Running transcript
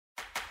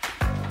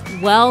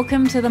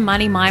Welcome to the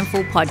Money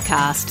Mindful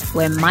podcast,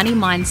 where money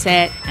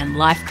mindset and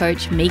life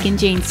coach Megan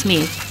Jean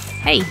Smith,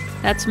 hey,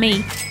 that's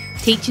me,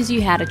 teaches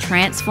you how to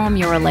transform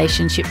your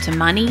relationship to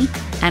money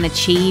and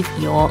achieve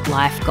your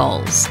life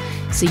goals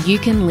so you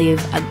can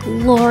live a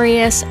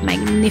glorious,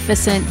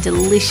 magnificent,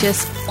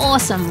 delicious,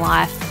 awesome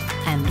life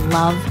and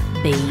love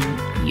being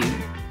you.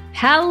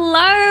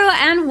 Hello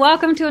and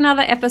welcome to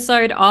another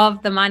episode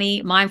of the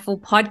Money Mindful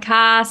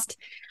podcast.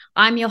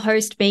 I'm your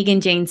host,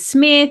 Megan Jean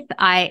Smith.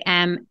 I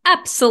am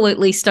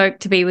absolutely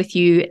stoked to be with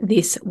you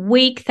this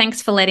week.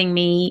 Thanks for letting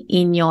me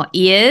in your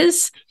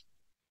ears.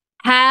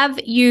 Have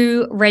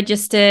you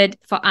registered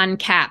for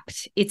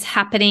Uncapped? It's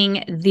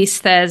happening this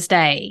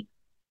Thursday.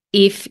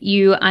 If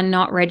you are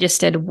not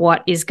registered,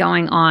 what is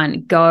going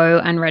on? Go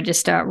and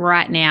register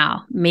right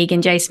now.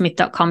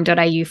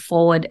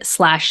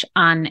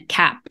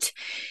 meganjsmith.com.au/uncapped.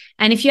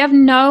 And if you have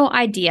no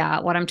idea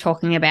what I'm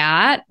talking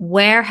about,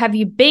 where have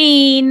you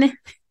been?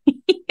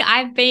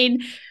 I've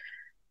been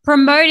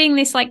promoting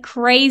this like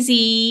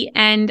crazy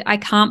and I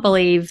can't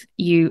believe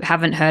you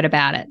haven't heard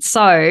about it.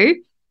 So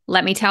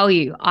let me tell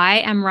you, I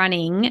am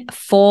running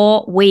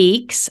 4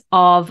 weeks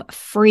of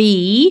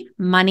free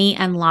money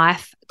and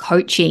life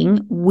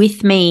coaching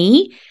with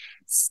me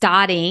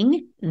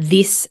starting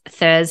this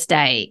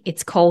Thursday.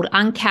 It's called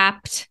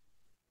Uncapped.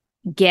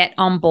 Get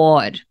on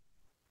board.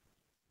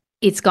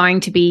 It's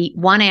going to be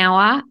 1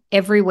 hour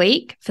every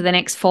week for the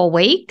next 4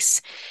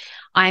 weeks.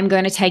 I'm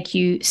going to take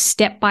you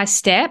step by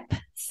step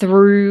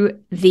through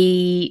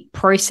the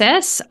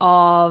process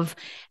of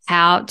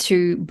how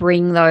to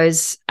bring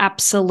those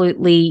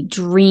absolutely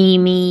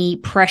dreamy,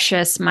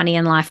 precious money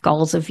and life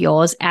goals of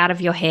yours out of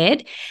your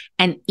head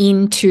and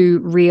into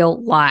real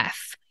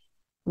life.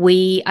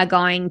 We are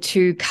going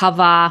to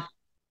cover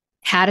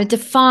how to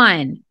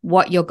define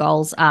what your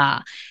goals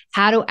are,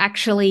 how to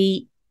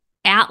actually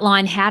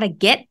outline how to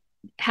get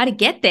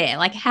there,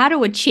 like how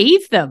to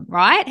achieve them,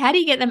 right? How do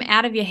you get them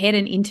out of your head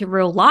and into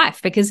real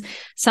life? Because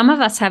some of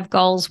us have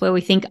goals where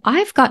we think,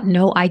 I've got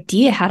no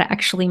idea how to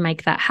actually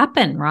make that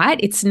happen, right?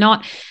 It's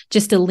not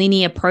just a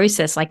linear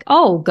process like,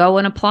 oh, go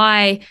and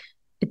apply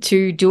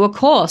to do a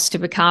course to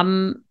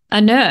become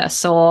a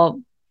nurse or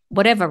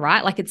whatever,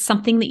 right? Like it's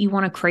something that you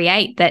want to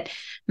create that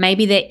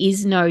maybe there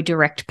is no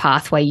direct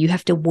pathway. You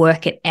have to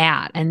work it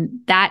out. And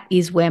that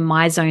is where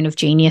my zone of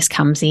genius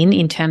comes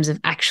in terms of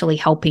actually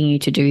helping you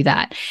to do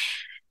that.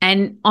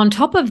 And on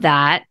top of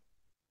that,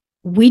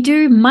 we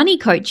do money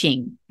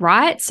coaching,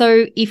 right?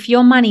 So if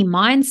your money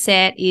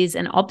mindset is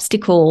an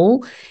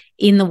obstacle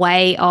in the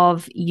way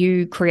of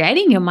you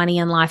creating your money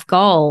and life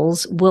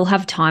goals, we'll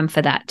have time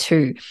for that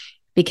too.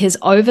 Because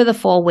over the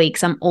 4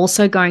 weeks, I'm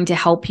also going to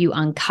help you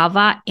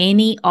uncover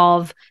any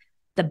of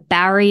the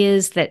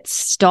barriers that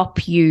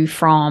stop you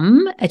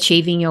from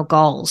achieving your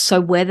goals.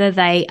 So whether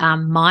they are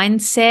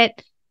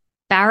mindset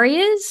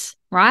barriers,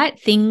 right?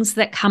 Things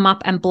that come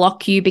up and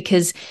block you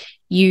because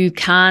you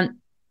can't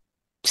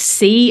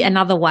see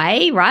another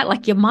way, right?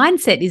 Like your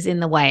mindset is in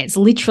the way.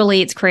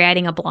 It's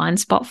creating a blind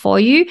spot for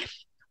you.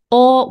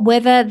 Or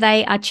whether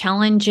they are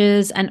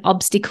challenges and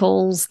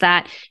obstacles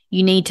that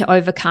you need to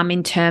overcome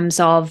in terms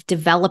of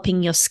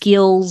developing your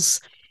skills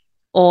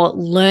or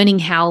learning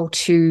how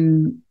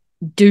to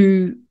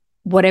do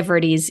whatever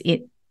it is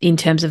in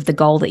terms of the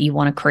goal that you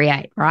want to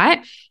create, right?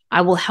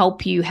 I will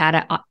help you how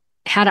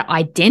to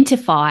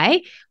identify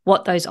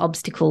what those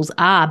obstacles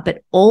are,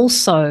 but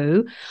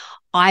also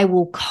I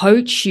will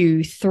coach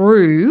you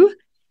through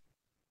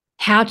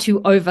how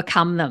to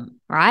overcome them,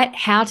 right?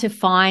 How to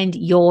find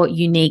your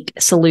unique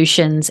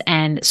solutions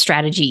and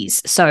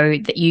strategies so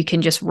that you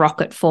can just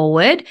rocket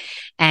forward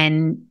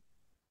and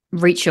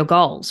reach your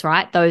goals,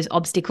 right? Those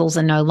obstacles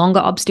are no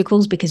longer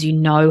obstacles because you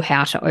know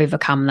how to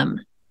overcome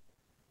them.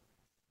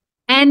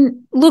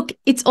 And look,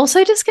 it's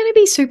also just going to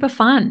be super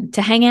fun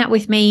to hang out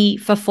with me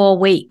for 4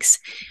 weeks.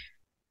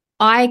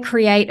 I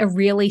create a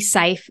really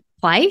safe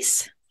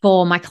place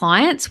for my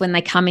clients when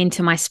they come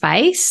into my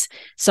space.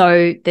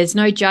 So there's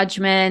no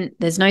judgment,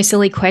 there's no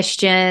silly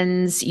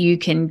questions. You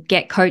can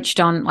get coached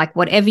on like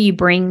whatever you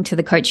bring to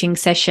the coaching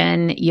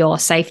session, you're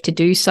safe to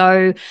do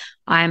so.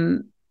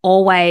 I'm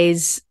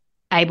always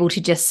able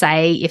to just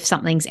say if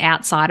something's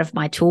outside of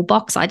my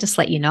toolbox, I just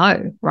let you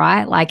know,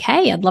 right? Like,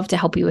 hey, I'd love to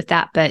help you with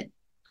that, but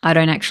I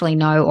don't actually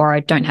know or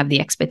I don't have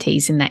the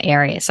expertise in that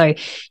area. So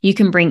you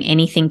can bring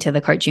anything to the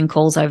coaching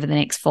calls over the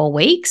next 4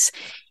 weeks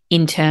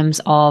in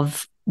terms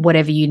of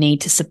whatever you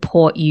need to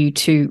support you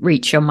to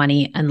reach your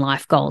money and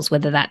life goals,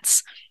 whether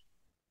that's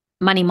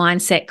money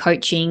mindset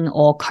coaching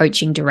or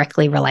coaching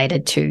directly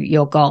related to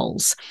your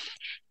goals.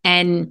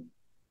 And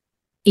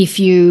if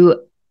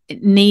you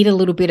need a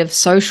little bit of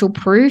social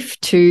proof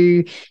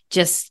to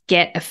just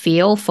get a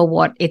feel for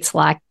what it's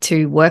like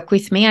to work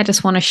with me, I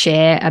just want to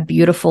share a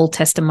beautiful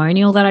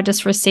testimonial that I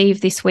just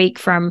received this week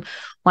from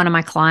one of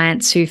my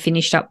clients who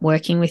finished up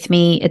working with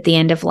me at the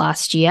end of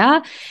last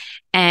year.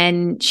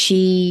 And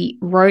she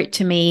wrote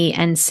to me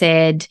and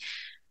said,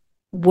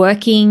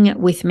 working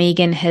with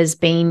Megan has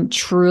been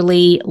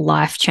truly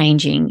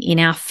life-changing. In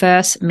our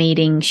first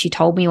meeting, she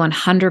told me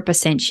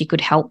 100% she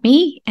could help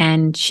me,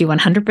 and she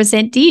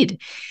 100%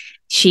 did.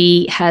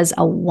 She has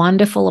a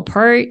wonderful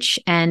approach,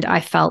 and I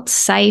felt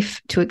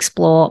safe to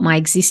explore my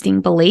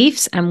existing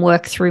beliefs and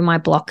work through my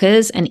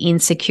blockers and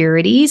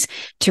insecurities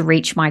to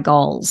reach my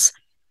goals.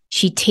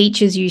 She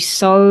teaches you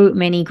so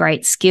many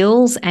great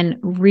skills and,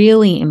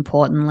 really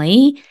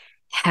importantly,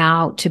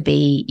 how to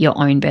be your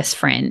own best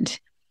friend.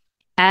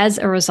 As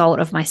a result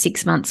of my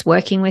 6 months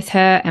working with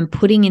her and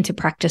putting into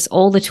practice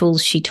all the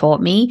tools she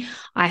taught me,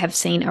 I have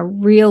seen a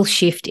real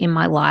shift in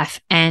my life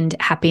and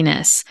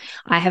happiness.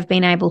 I have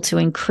been able to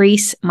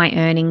increase my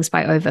earnings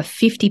by over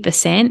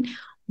 50%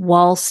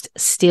 whilst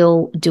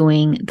still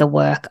doing the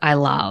work I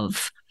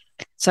love.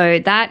 So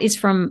that is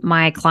from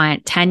my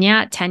client,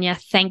 Tanya. Tanya,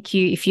 thank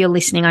you. If you're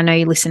listening, I know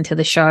you listen to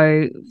the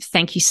show.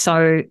 Thank you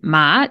so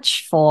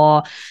much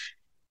for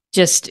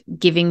just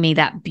giving me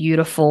that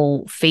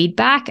beautiful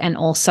feedback and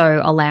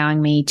also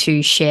allowing me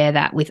to share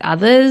that with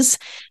others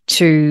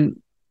to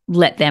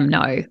let them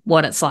know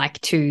what it's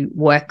like to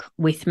work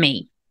with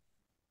me.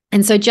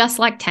 And so just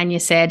like Tanya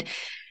said,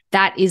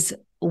 that is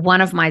one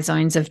of my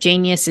zones of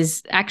genius,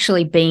 is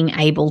actually being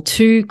able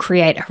to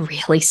create a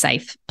really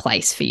safe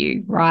place for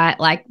you, right?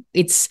 Like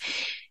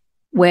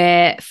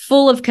we're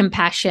full of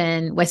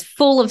compassion, we're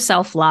full of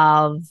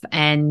self-love,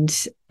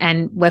 and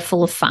we're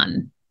full of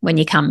fun when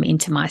you come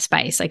into my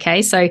space,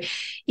 okay? So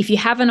if you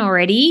haven't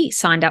already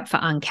signed up for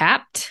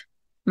Uncapped,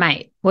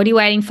 mate, what are you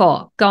waiting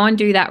for? Go and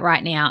do that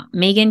right now.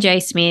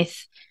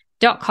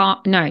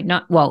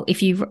 meganjsmith.com.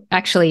 If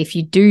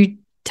you do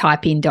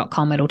type in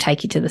 .com, it'll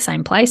take you to the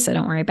same place, so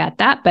don't worry about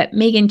that. But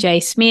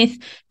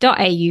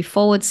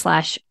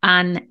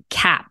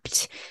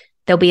meganjsmith.au/uncapped.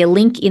 There'll be a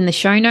link in the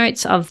show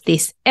notes of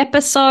this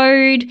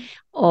episode,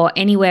 or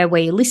anywhere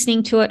where you're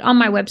listening to it, on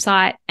my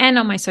website and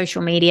on my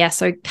social media.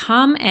 So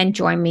come and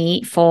join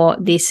me for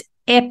this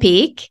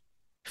epic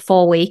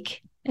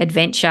 4-week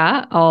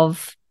adventure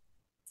of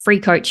free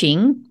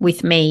coaching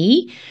with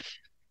me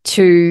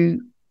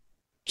to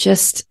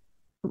just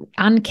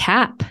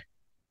uncap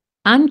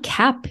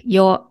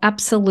your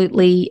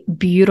absolutely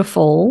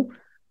beautiful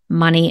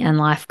money and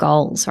life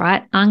goals,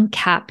 right?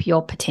 Uncap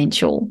your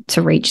potential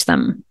to reach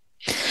them.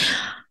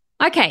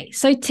 Okay,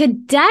 so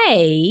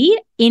today,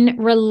 in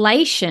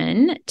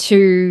relation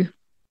to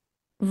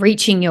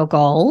reaching your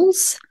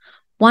goals,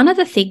 one of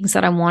the things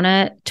that I want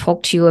to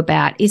talk to you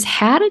about is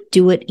how to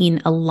do it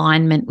in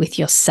alignment with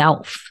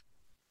yourself.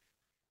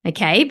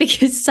 Okay,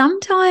 because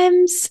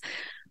sometimes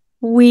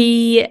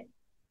we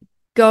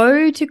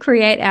go to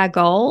create our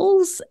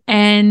goals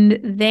and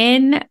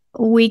then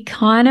we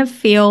kind of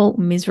feel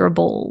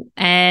miserable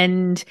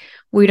and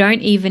we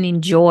don't even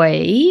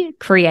enjoy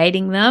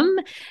creating them.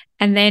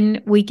 And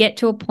then we get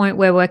to a point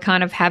where we're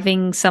kind of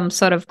having some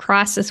sort of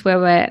crisis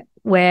where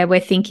we're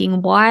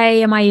thinking, why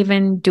am I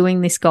even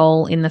doing this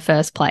goal in the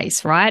first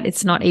place, right?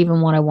 It's not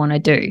even what I want to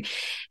do.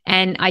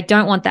 And I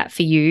don't want that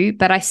for you,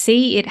 but I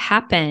see it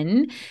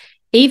happen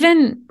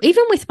even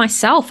with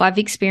myself. I've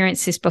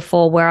experienced this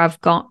before where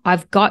I've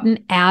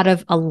gotten out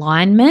of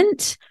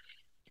alignment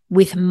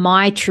with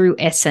my true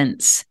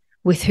essence,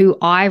 with who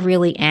I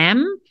really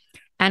am,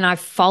 and I've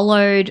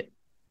followed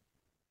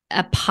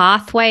a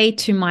pathway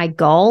to my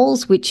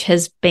goals, which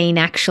has been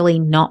actually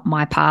not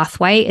my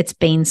pathway. It's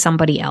been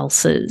somebody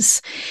else's.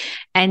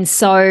 And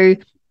so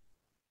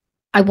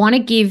I want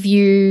to give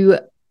you,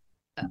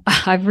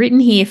 I've written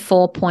here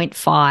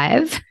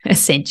 4.5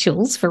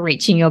 essentials for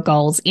reaching your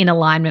goals in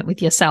alignment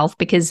with yourself,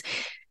 because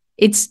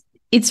it's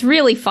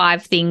really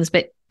 5 things,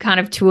 but kind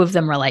of 2 of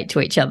them relate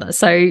to each other.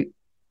 So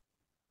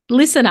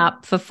listen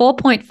up for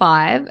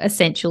 4.5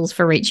 essentials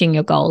for reaching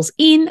your goals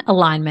in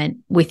alignment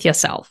with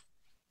yourself.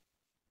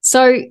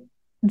 So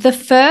the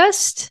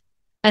first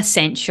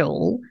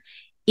essential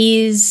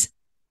is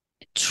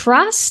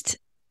trust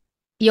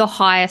your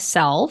higher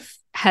self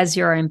has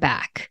your own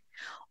back,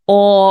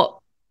 or,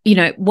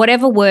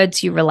 whatever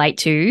words you relate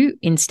to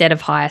instead of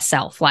higher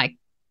self, like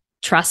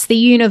trust the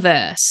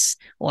universe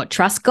or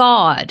trust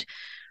God,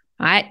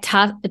 right?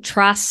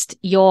 Trust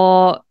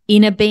your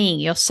inner being,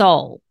 your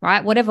soul,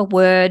 right? Whatever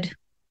word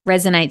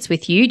resonates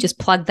with you, just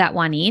plug that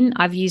one in.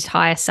 I've used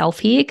higher self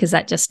here because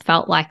that just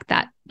felt like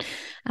that.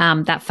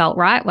 That felt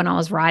right when I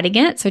was writing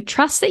it. So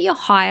trust that your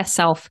higher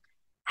self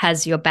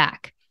has your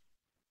back.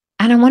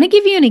 And I want to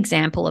give you an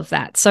example of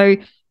that. So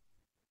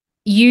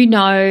you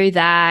know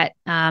that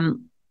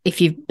if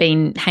you've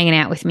been hanging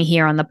out with me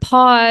here on the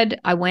pod,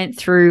 I went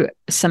through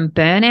some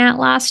burnout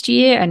last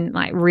year and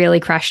like really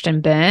crashed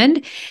and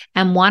burned.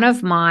 And one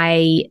of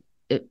my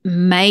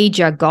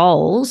major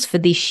goals for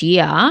this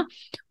year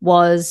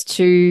was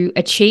to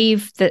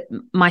achieve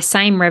my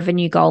same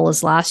revenue goal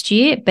as last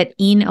year, but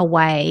in a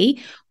way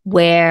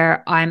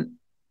where I'm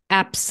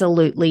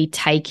absolutely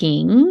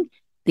taking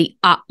the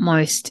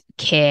utmost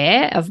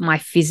care of my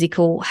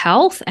physical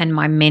health and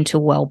my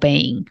mental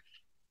well-being,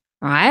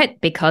 right?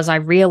 Because I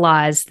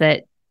realized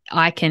that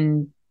I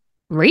can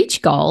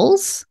reach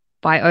goals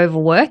by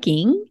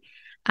overworking,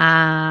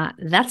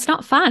 that's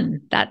not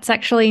fun. That's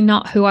actually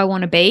not who I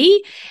want to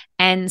be.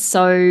 And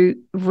so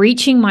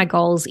reaching my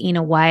goals in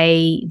a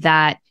way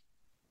that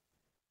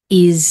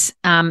is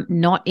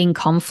not in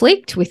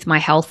conflict with my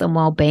health and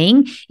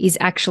well-being is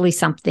actually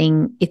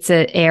something, it's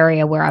an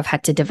area where I've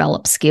had to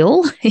develop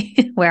skill,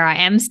 where I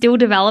am still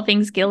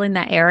developing skill in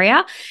that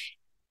area.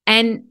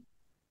 And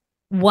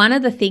one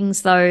of the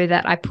things, though,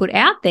 that I put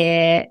out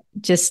there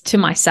just to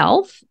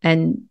myself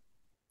and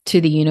to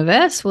the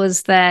universe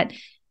was that,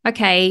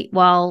 okay,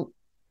 well,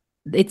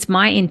 it's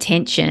my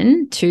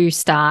intention to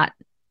start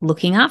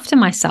looking after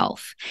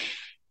myself.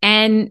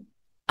 And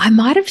I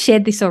might have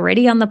shared this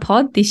already on the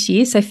pod this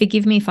year, so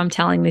forgive me if I'm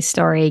telling this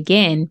story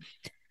again.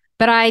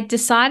 But I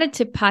decided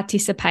to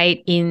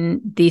participate in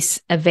this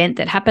event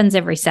that happens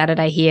every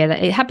Saturday here.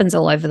 It happens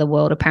all over the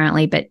world,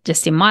 apparently, but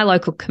just in my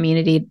local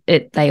community,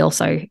 they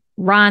also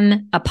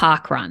run a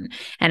park run.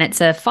 And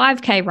it's a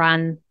 5K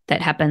run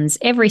that happens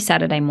every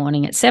Saturday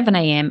morning at 7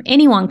 a.m.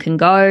 Anyone can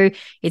go.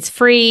 It's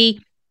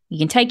free. You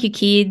can take your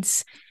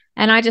kids.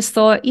 And I just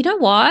thought, you know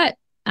what?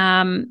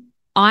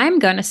 I'm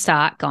going to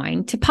start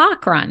going to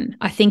park run.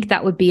 I think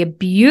that would be a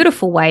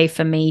beautiful way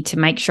for me to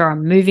make sure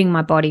I'm moving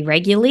my body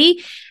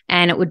regularly.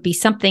 And it would be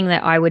something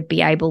that I would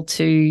be able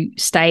to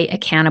stay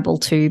accountable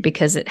to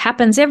because it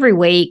happens every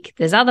week.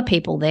 There's other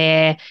people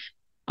there.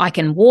 I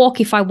can walk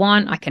if I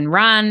want. I can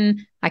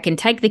run. I can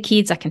take the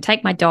kids. I can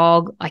take my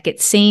dog. Like, it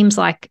seems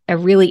like a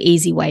really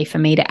easy way for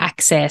me to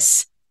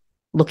access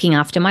looking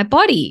after my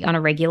body on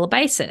a regular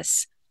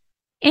basis.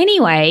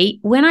 Anyway,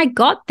 when I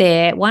got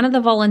there, one of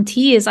the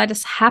volunteers, I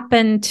just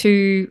happened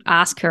to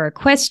ask her a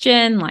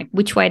question, like,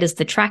 which way does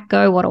the track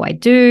go? What do I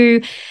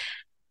do?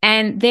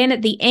 And then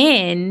at the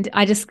end,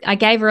 I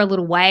gave her a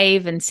little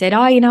wave and said,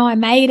 oh, I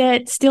made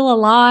it, still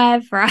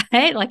alive,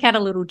 right? Like, had a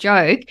little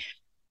joke.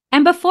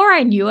 And before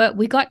I knew it,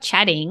 we got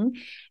chatting,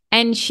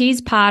 and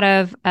she's part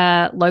of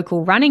a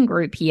local running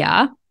group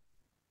here.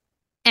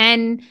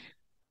 And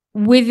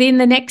within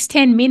the next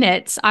 10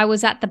 minutes, I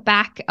was at the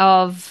back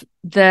of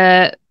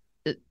the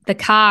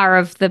car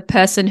of the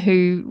person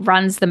who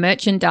runs the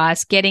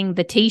merchandise getting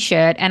the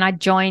T-shirt, and I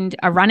joined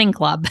a running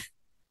club.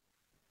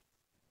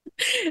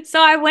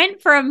 So I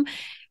went from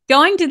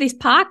going to this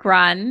park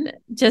run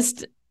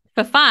just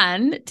for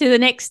fun to the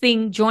next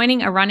thing,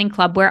 joining a running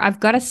club, where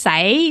I've got to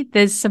say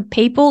there's some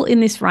people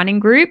in this running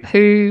group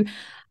who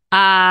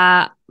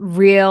are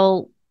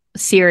real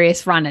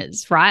serious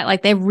runners, right?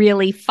 Like, they're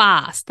really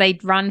fast. They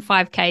run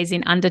 5Ks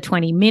in under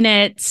 20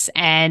 minutes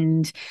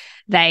and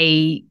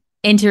they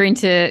enter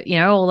into,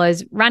 all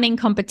those running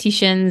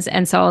competitions.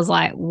 And so I was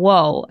like,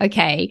 whoa,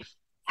 okay.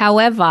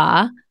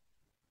 However,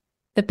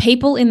 the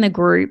people in the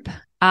group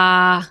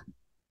are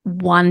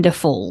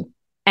wonderful,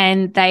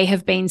 and they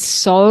have been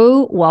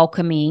so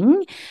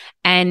welcoming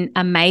and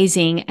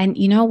amazing. And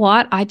you know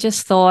what? I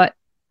just thought,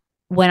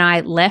 when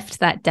I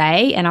left that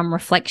day, and on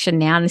reflection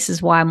now, and this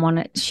is why I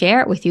want to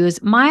share it with you,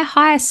 is my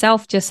higher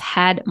self just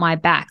had my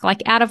back.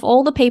 Like, out of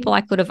all the people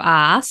I could have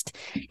asked,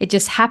 it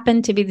just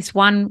happened to be this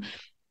one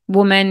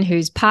woman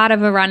who's part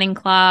of a running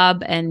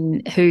club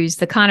and who's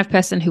the kind of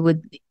person who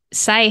would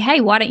say,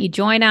 hey, why don't you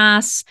join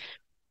us?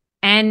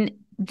 And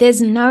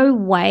there's no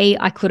way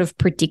I could have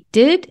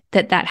predicted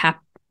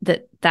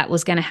that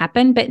was going to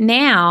happen. But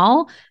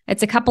now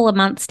it's a couple of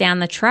months down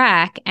the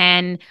track,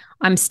 and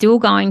I'm still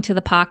going to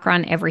the park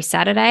run every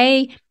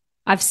Saturday.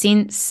 I've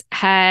since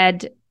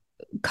had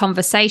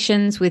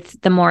conversations with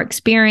the more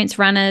experienced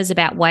runners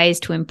about ways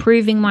to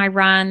improving my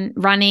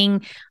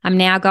running. I'm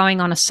now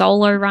going on a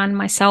solo run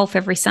myself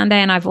every Sunday,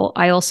 and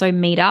I also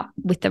meet up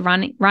with the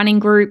running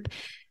group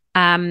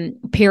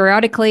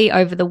periodically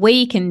over the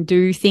week and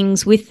do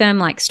things with them,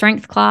 like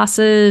strength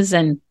classes.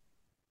 And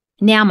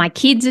now my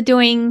kids are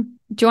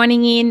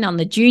joining in on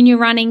the junior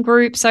running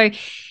group. So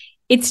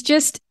it's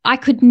just, I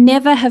could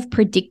never have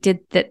predicted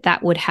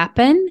that would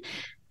happen.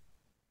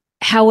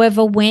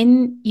 However,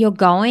 when you're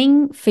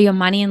going for your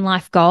money and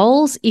life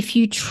goals, if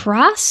you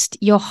trust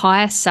your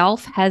higher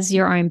self has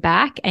your own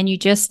back and you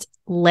just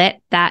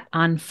let that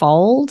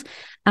unfold,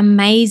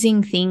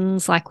 amazing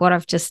things like what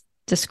I've just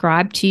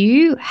described to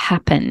you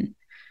happen,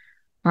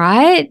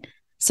 right?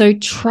 So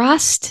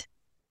trust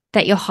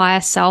that your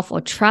higher self,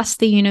 or trust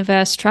the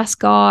universe, trust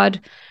God,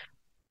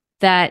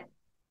 that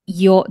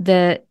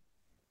they've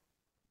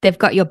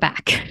got your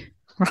back,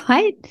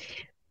 right?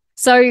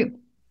 So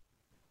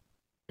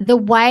the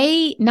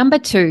way, number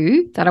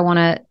 2 that I want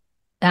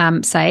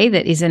to say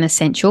that is an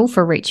essential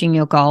for reaching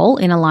your goal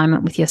in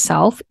alignment with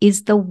yourself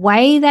is the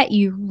way that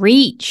you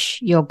reach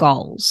your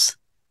goals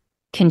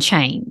can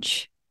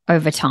change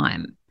over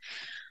time.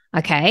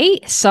 Okay,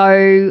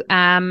 so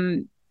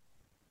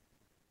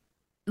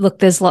look,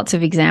 there's lots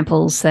of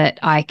examples that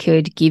I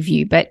could give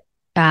you, but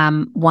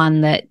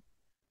one that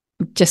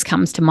just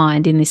comes to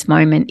mind in this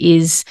moment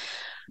is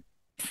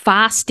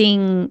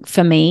fasting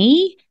for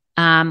me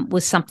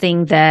was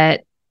something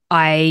that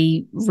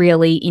I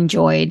really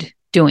enjoyed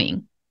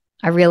doing.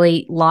 I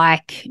really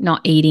like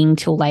not eating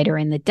till later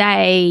in the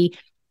day.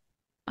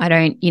 I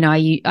don't,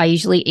 I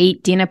usually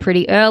eat dinner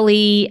pretty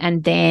early,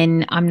 and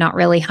then I'm not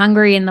really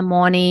hungry in the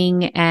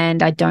morning,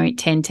 and I don't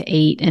tend to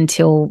eat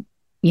until,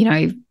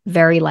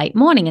 very late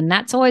morning. And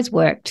that's always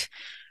worked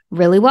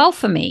really well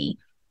for me,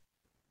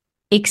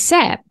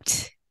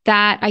 except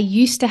that I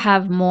used to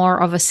have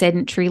more of a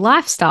sedentary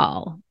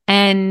lifestyle.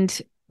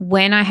 And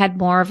when I had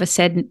more of a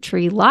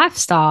sedentary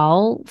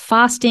lifestyle,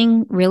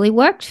 fasting really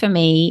worked for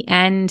me,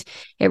 and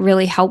it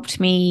really helped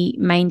me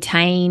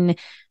maintain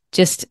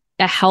just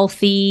a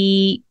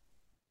healthy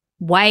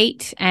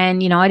weight.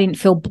 And, I didn't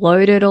feel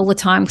bloated all the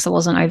time because I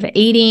wasn't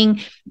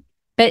overeating.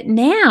 But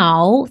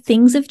now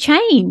things have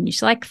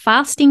changed. Like,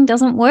 fasting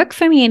doesn't work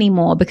for me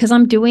anymore because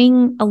I'm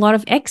doing a lot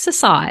of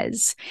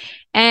exercise.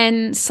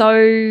 And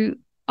so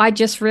I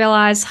just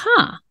realized,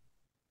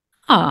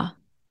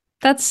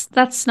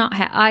 that's not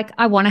how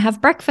I want to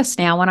have breakfast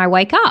now when I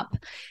wake up.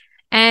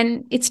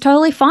 And it's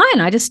totally fine.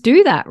 I just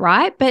do that,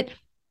 right? But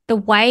the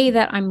way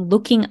that I'm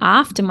looking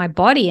after my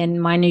body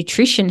and my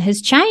nutrition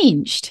has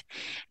changed.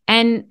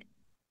 And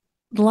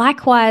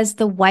likewise,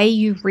 the way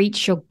you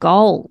reach your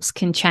goals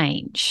can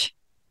change,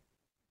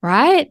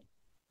 right?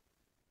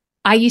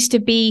 I used to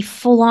be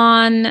full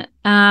on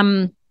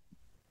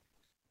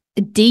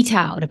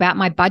detailed about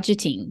my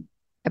budgeting,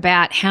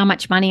 about how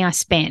much money I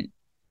spent.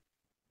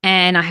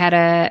 And I had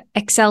a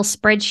Excel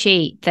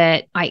spreadsheet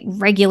that I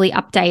regularly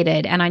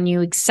updated, and I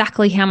knew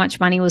exactly how much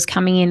money was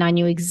coming in. I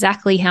knew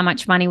exactly how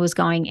much money was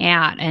going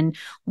out and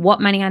what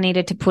money I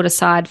needed to put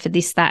aside for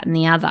this, that, and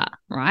the other,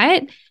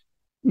 right?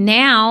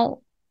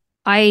 Now,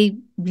 I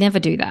never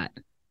do that,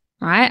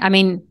 right? I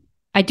mean,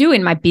 I do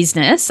in my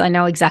business. I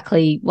know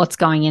exactly what's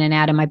going in and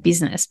out of my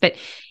business. But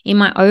in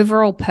my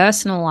overall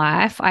personal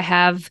life, I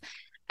have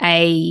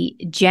a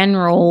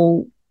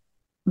general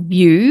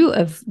view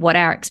of what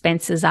our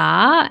expenses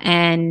are,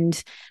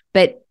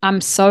 but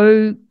I'm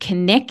so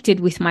connected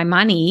with my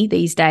money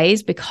these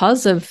days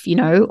because of,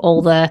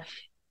 all the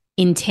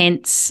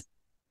intense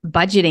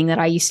budgeting that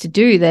I used to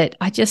do, that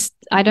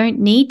I don't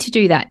need to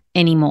do that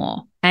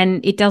anymore.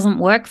 And it doesn't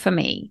work for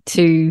me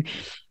to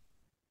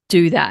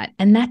do that.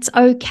 And that's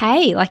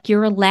okay. Like,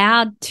 you're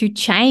allowed to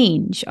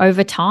change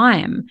over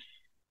time,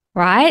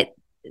 right?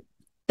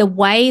 The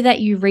way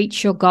that you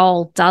reach your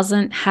goal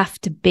doesn't have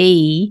to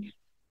be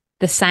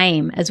the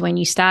same as when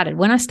you started.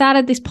 When I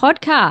started this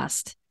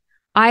podcast,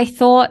 I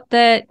thought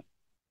that,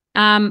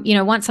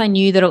 once I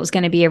knew that it was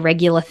going to be a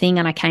regular thing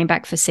and I came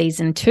back for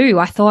season 2,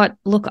 I thought,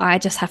 look, I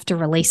just have to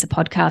release a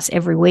podcast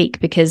every week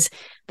because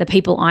the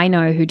people I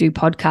know who do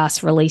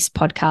podcasts release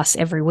podcasts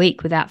every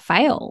week without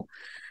fail.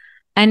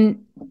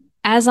 And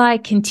as I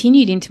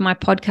continued into my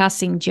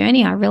podcasting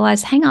journey, I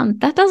realized, hang on,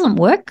 that doesn't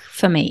work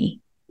for me.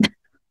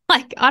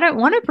 Like, I don't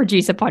want to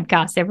produce a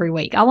podcast every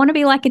week. I want to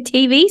be like a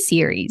TV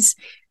series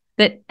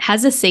that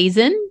has a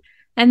season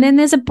and then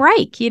there's a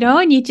break,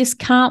 and you just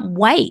can't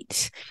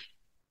wait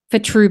for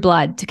True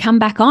Blood to come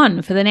back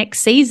on for the next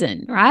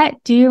season, right?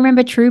 Do you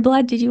remember True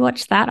Blood? Did you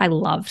watch that? I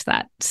loved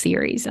that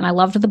series, and I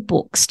loved the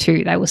books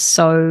too. They were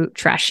so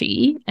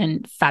trashy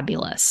and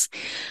fabulous.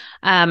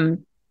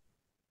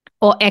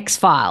 Or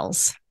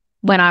X-Files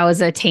when I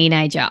was a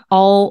teenager.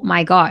 Oh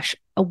my gosh.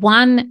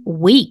 1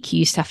 week you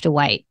used to have to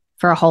wait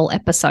for a whole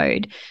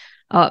episode,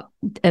 a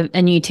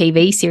new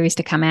TV series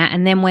to come out.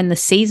 And then when the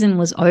season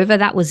was over,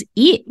 that was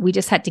it. We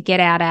just had to get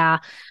out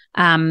our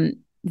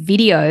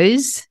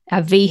videos,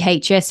 our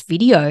VHS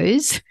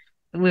videos.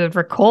 We would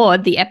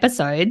record the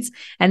episodes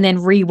and then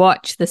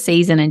rewatch the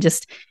season, and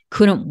just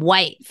couldn't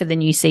wait for the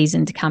new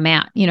season to come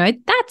out.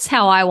 That's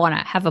how I want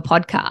to have a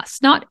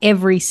podcast, not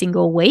every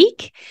single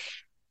week.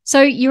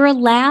 So you're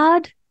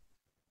allowed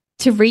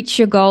to reach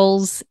your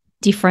goals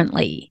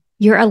differently.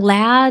 You're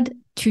allowed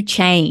to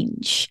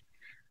change,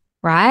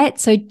 right?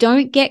 So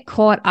don't get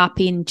caught up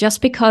in,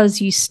 just because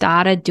you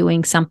started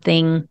doing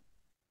something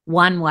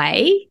one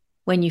way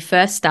when you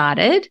first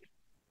started,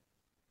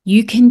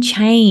 you can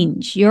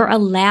change. You're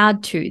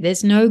allowed to.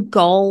 There's no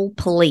goal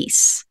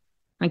police,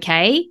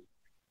 okay?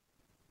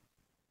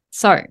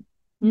 So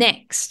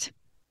next,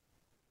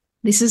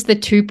 this is the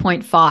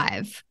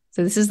 2.5.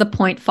 So this is the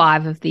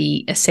 0.5 of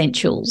the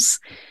essentials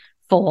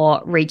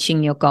for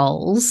reaching your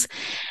goals.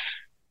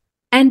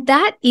 And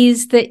that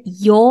is that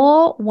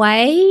your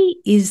way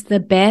is the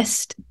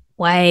best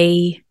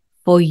way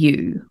for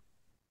you.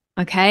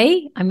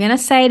 Okay? I'm going to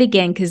say it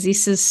again because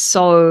this is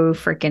so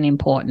freaking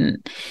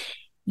important.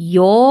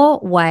 Your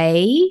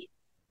way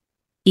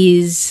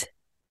is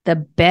the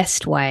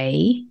best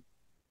way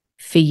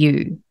for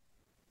you.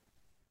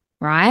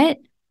 Right?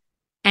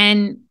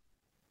 And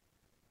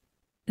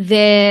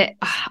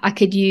I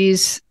could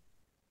use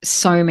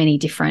so many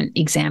different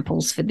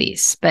examples for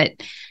this, but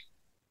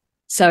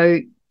so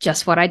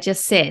just what I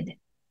just said,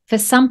 for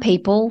some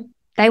people,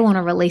 they want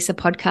to release a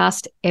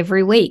podcast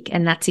every week,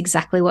 and that's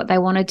exactly what they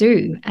want to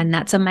do. And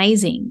that's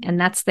amazing. And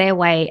that's their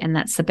way, and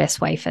that's the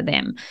best way for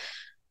them.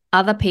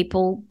 Other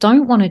people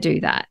don't want to do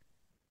that,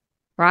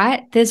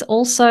 right? There's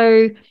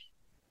also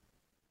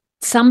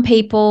some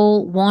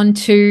people want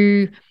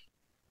to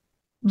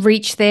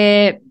reach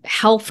their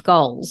health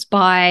goals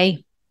by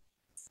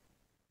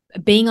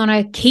being on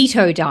a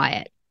keto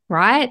diet,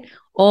 right?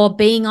 Or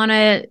being on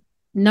a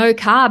no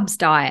carbs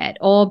diet,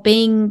 or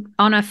being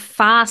on a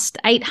fast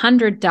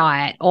 800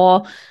 diet,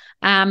 or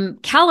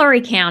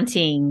calorie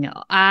counting.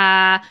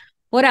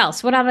 What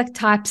else? What other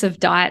types of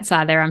diets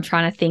are there? I'm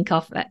trying to think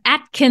of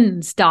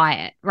Atkins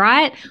diet,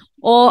 right?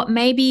 Or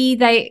maybe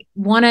they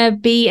want to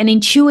be an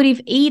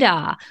intuitive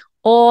eater,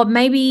 or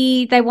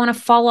maybe they want to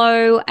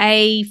follow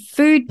a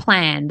food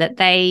plan that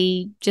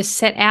they just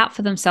set out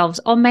for themselves,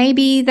 or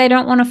maybe they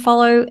don't want to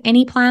follow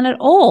any plan at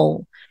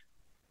all.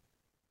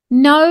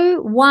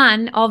 No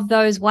one of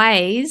those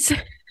ways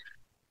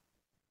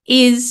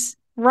is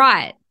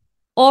right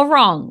or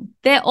wrong.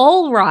 They're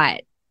all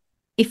right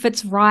if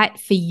it's right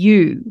for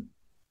you.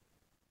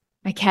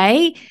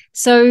 Okay?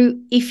 So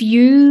if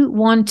you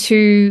want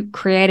to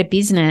create a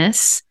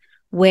business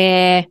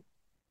where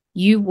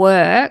you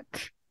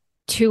work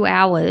 2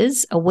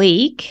 hours a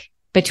week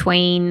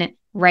between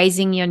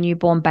raising your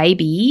newborn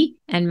baby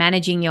and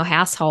managing your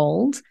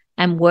household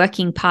and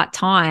working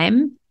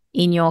part-time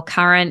in your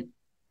current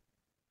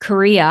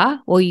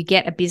career, or you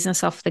get a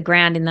business off the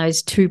ground in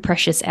those 2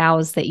 precious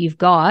hours that you've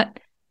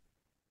got,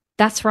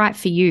 that's right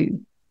for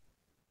you,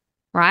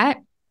 right?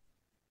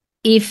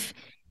 If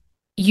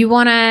you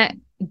want to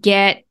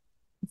get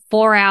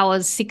 4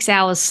 hours, 6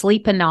 hours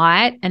sleep a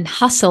night and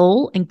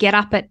hustle and get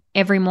up at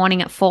every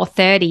morning at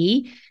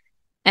 4:30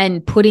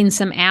 and put in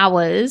some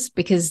hours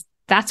because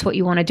that's what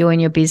you want to do in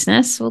your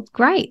business, well,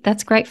 great.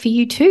 That's great for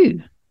you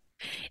too.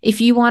 If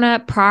you want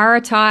to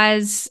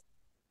prioritize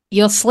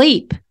your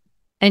sleep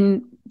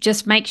and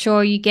just make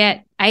sure you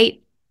get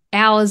 8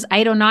 or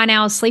 9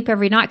 hours sleep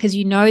every night because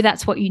you know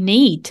that's what you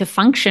need to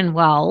function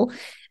well,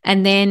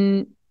 and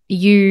then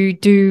you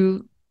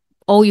do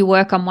all your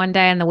work on one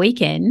day and the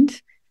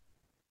weekend,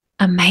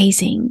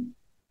 amazing.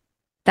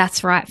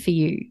 That's right for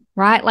you,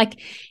 right? Like,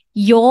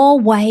 your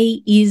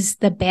way is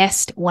the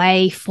best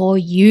way for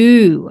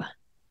you.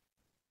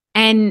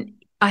 And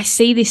I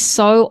see this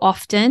so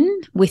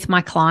often with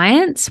my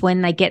clients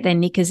when they get their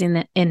knickers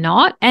in a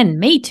knot, and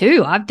me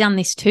too, I've done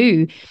this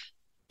too,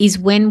 is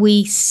when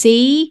we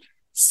see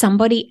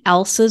somebody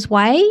else's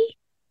way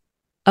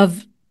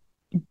of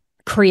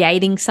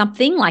creating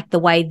something, like the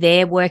way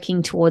they're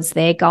working towards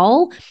their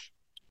goal,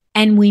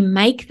 and we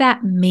make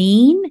that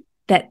mean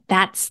that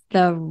that's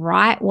the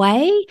right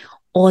way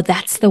or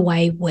that's the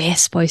way we're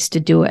supposed to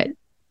do it.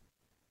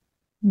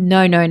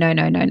 No.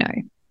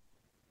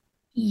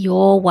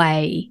 Your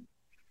way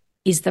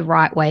is the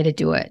right way to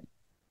do it.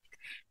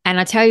 And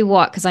I tell you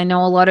what, because I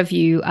know a lot of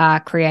you are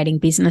creating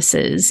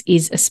businesses,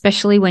 is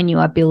especially when you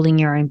are building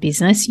your own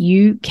business,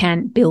 you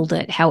can build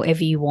it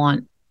however you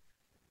want,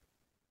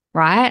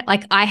 right?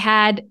 Like, I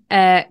had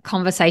a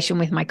conversation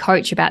with my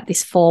coach about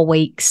this 4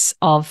 weeks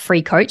of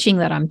free coaching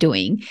that I'm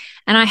doing.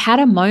 And I had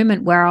a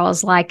moment where I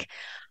was like,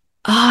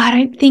 oh, I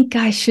don't think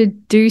I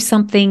should do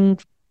something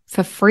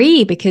for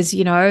free because,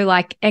 you know,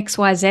 like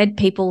XYZ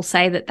people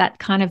say that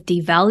kind of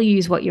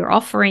devalues what you're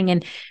offering.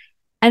 And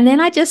then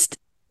I just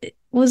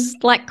was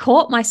like,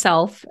 caught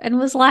myself and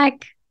was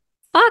like,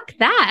 fuck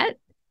that.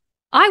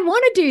 I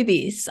want to do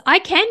this. I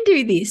can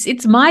do this.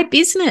 It's my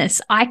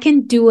business. I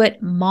can do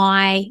it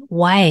my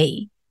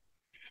way.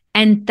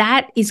 And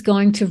that is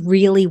going to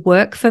really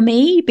work for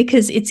me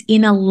because it's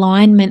in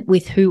alignment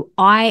with who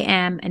I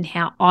am and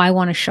how I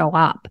want to show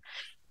up.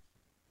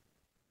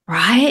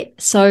 Right?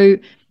 So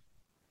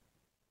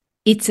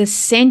it's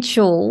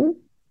essential,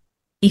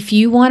 if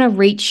you want to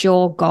reach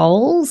your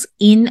goals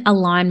in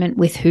alignment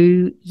with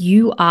who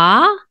you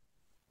are,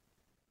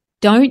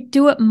 don't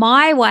do it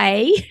my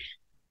way,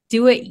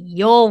 do it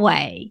your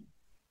way,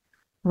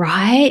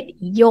 right?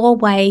 Your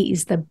way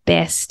is the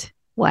best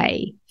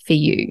way for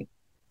you.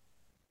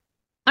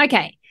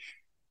 Okay,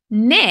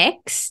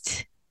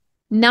 next,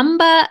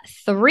 number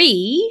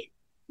 3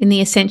 in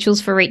the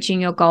essentials for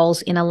reaching your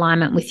goals in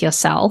alignment with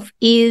yourself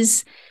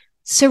is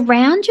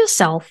surround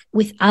yourself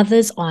with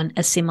others on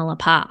a similar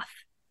path.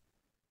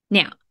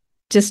 Now,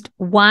 just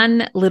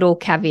one little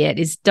caveat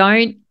is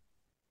don't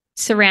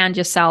surround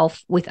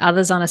yourself with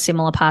others on a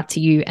similar path to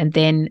you and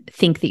then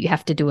think that you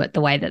have to do it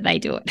the way that they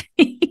do it,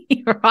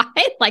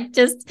 right? Like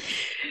just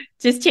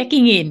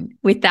checking in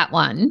with that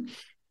one.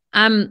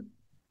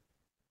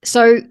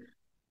 So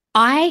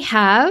I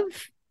have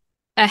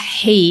a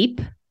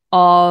heap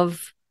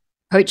of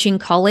coaching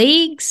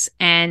colleagues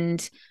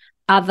and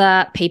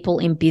other people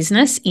in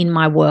business in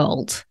my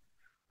world,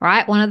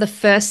 right? One of the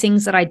first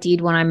things that I did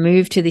when I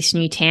moved to this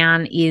new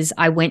town is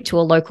I went to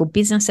a local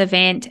business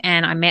event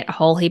and I met a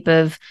whole heap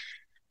of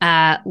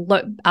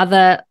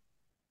other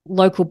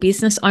local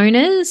business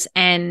owners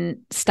and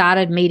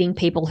started meeting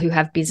people who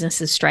have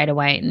businesses straight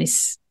away in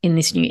this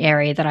new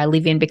area that I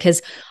live in,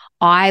 because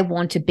I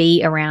want to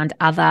be around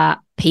other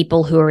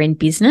people who are in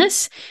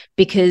business,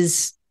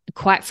 because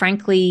quite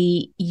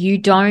frankly,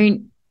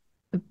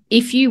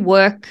 if you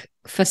work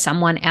for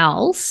someone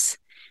else,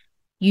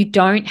 you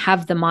don't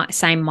have the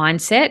same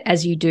mindset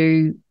as you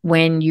do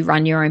when you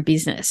run your own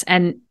business.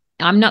 And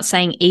I'm not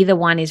saying either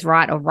one is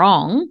right or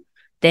wrong.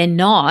 They're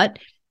not.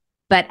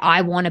 but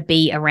I want to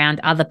be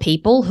around other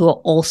people who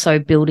are also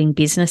building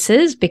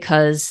businesses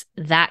because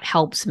that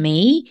helps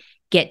me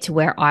get to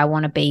where I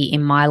want to be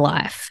in my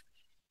life,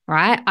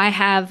 right? I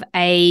have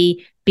a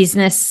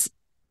business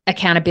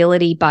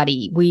accountability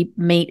buddy. We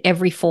meet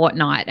every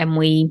fortnight and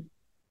we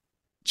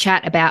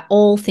chat about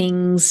all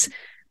things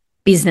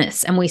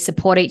business, and we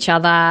support each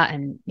other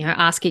and,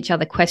 ask each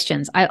other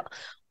questions. I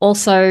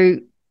also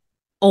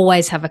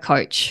always have a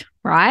coach,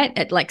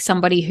 right? Like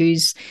somebody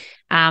who's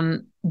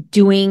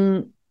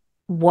doing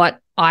what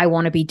I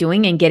want to be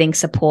doing and getting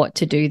support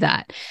to do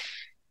that.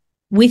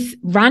 With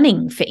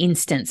running, for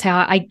instance,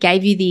 how I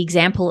gave you the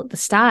example at the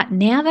start,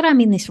 now that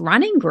I'm in this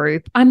running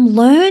group, I'm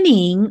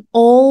learning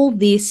all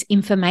this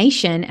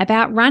information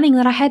about running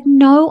that I had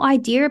no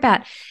idea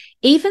about.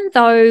 Even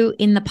though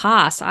in the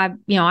past, I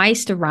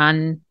used to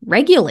run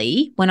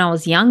regularly when I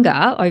was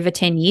younger, over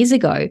 10 years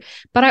ago,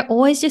 but I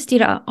always just did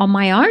it on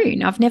my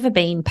own. I've never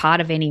been part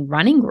of any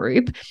running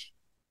group.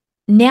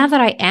 Now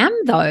that I am,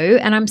 though,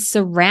 and I'm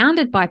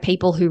surrounded by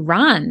people who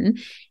run,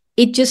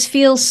 it just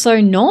feels so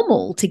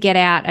normal to get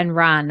out and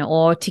run,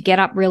 or to get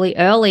up really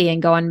early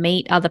and go and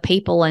meet other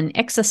people and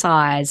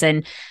exercise.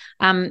 And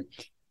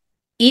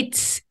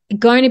it's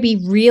going to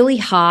be really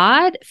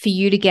hard for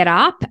you to get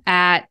up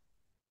at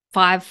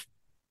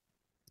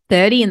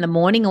 5:30 in the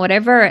morning or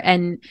whatever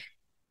and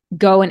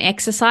go and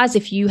exercise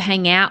if you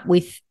hang out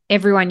with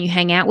everyone you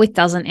hang out with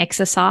doesn't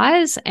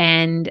exercise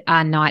and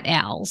are night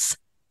owls,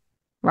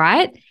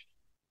 right?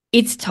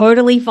 It's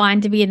totally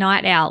fine to be a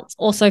night owl. It's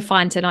also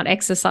fine to not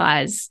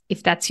exercise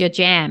if that's your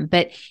jam.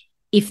 But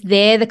if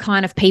they're the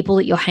kind of people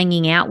that you're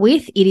hanging out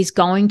with, it is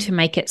going to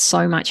make it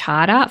so much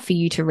harder for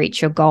you to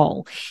reach your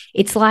goal.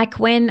 It's like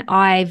when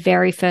I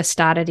very first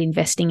started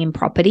investing in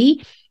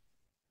property,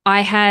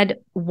 I had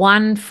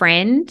one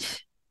friend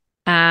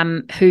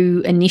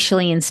who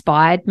initially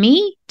inspired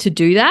me to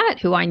do that,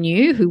 who I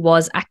knew who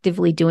was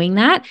actively doing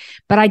that,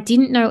 but I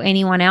didn't know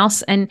anyone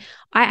else. And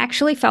I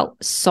actually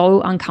felt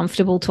so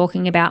uncomfortable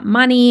talking about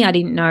money. I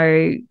didn't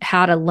know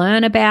how to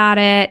learn about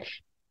it.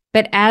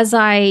 But as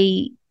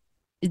I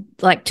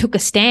took a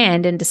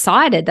stand and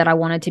decided that I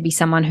wanted to be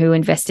someone who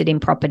invested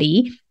in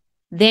property,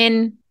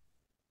 then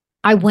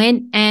I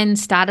went and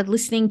started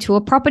listening to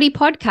a property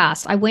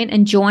podcast. I went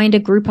and joined a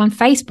group on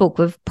Facebook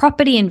with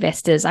property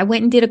investors. I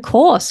went and did a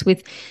course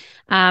with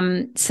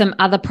some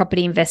other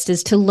property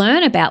investors to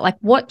learn about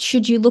what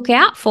should you look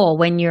out for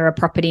when you're a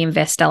property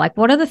investor?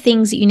 What are the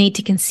things that you need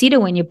to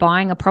consider when you're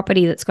buying a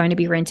property that's going to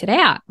be rented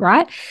out,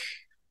 right?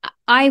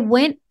 I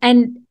went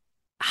and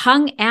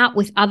hung out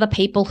with other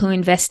people who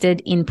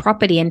invested in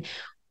property. And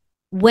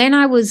when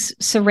I was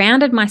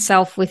surrounded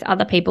myself with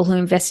other people who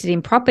invested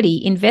in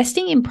property,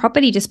 investing in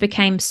property just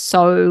became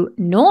so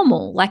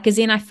normal. As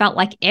in, I felt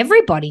like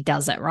everybody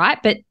does it, right?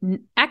 But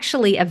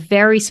actually a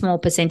very small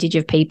percentage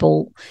of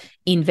people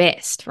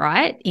invest,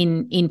 right,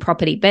 in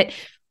property. But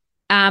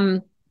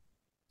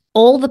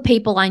all the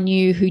people I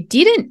knew who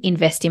didn't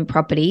invest in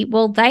property,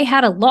 well, they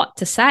had a lot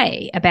to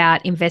say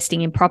about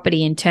investing in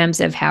property in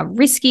terms of how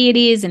risky it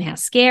is and how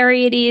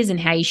scary it is and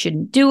how you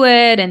shouldn't do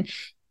it. And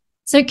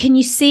so can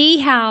you see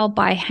how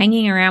by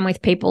hanging around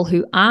with people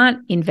who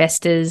aren't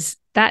investors,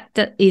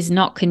 that is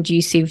not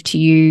conducive to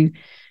you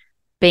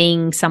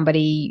being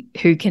somebody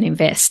who can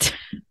invest,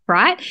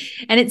 right?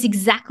 And it's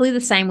exactly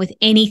the same with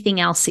anything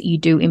else that you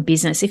do in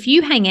business. If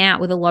you hang out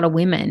with a lot of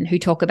women who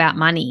talk about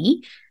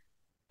money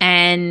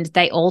and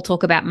they all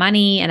talk about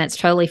money and it's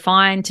totally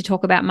fine to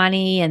talk about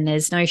money and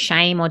there's no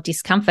shame or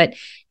discomfort,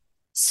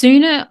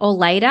 sooner or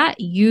later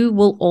you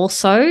will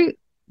also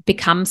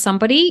become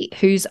somebody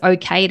who's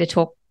okay to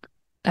talk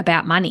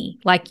about money.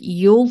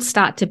 You'll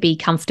start to be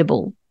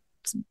comfortable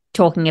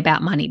talking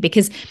about money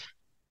because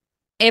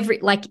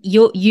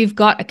you've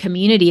got a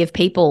community of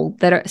people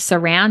that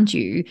surround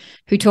you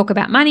who talk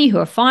about money, who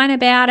are fine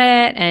about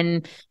it,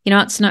 and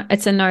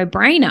it's a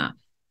no-brainer.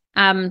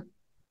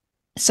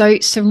 So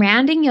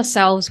surrounding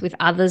yourselves with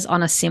others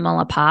on a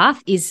similar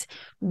path is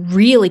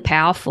really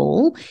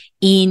powerful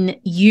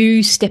in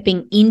you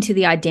stepping into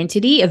the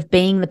identity of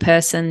being the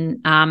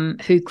person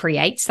who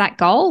creates that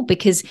goal,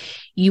 because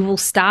you will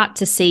start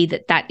to see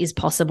that is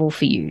possible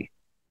for you,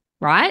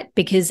 right?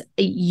 Because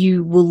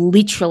you will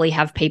literally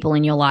have people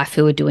in your life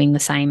who are doing the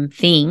same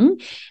thing.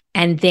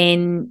 And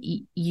then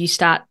you'll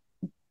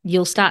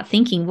start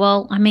thinking,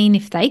 well, I mean,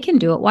 if they can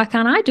do it, why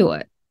can't I do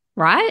it,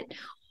 right?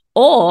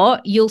 Or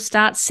you'll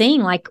start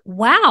seeing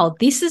wow,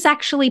 this is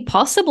actually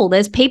possible.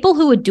 There's people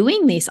who are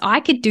doing this. I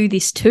could do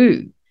this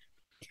too.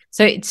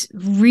 So it's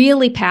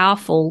really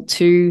powerful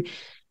to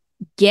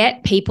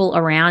get people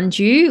around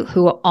you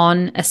who are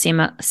on a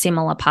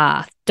similar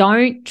path.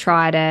 Don't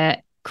try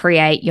to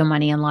create your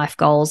money and life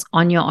goals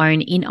on your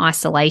own in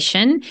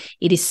isolation.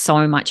 It is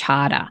so much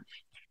harder.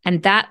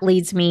 And that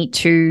leads me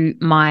to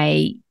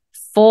my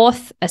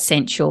fourth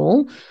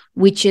essential,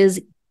 which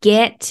is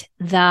get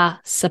the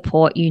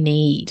support you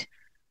need.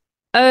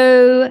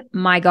 Oh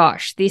my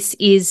gosh, this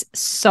is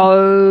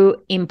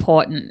so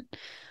important.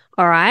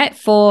 All right.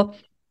 For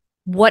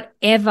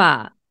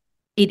whatever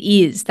it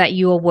is that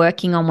you are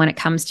working on when it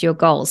comes to your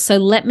goals. So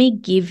let me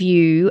give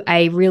you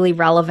a really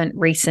relevant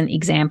recent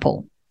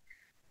example.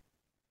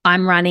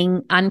 I'm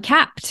running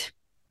Uncapped.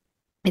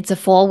 It's a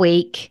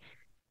 4-week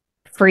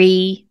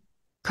free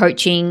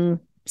coaching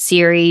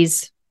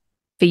series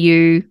for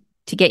you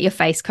to get your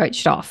face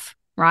coached off,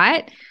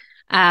 right?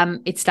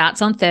 It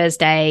starts on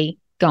Thursday.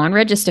 Go and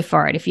register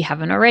for it if you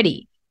haven't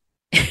already.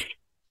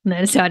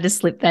 Notice how I just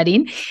slipped that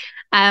in.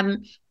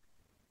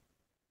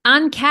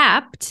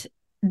 Uncapped,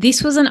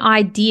 this was an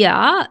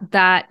idea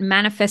that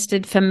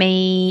manifested for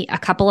me a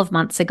couple of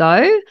months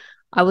ago.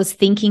 I was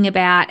thinking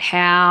about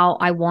how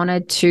I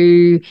wanted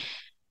to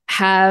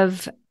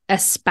have a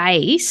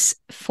space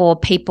for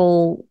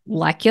people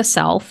like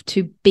yourself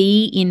to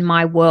be in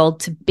my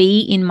world, to be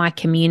in my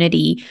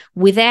community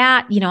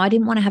without, I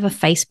didn't want to have a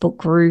Facebook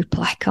group.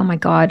 Like, oh my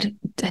God,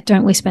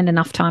 don't we spend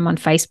enough time on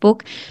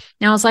Facebook?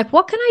 Now I was like,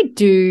 what can I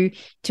do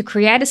to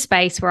create a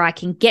space where I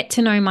can get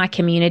to know my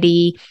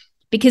community?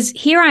 Because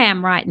here I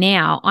am right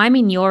now, I'm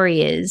in your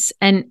ears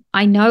and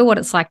I know what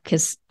it's like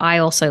because I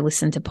also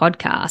listen to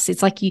podcasts.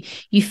 It's like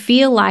you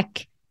feel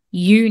like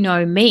you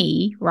know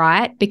me,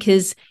 right?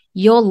 Because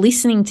you're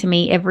listening to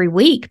me every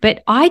week,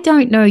 but I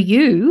don't know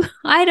you.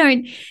 I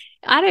don't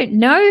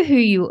know who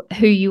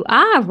you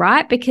are,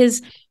 right?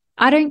 Because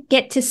I don't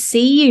get to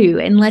see you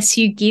unless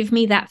you give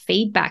me that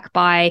feedback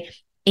by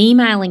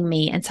emailing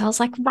me. And so I was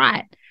like,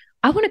 right,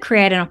 I want to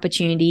create an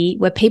opportunity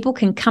where people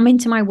can come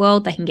into my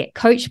world. They can get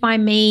coached by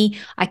me.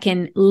 I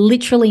can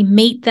literally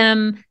meet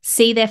them,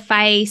 see their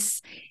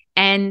face,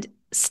 and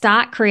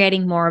start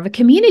creating more of a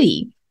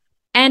community.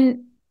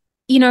 And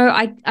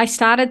I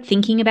started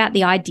thinking about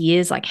the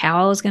ideas, like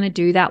how I was going to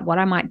do that, what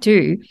I might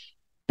do.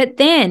 But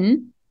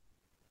then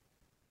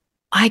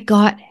I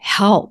got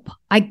help.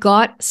 I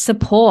got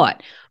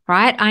support,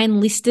 right? I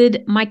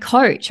enlisted my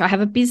coach. I have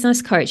a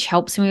business coach,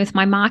 helps me with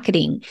my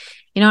marketing.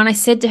 And I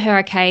said to her,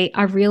 okay,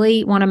 I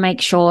really want to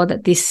make sure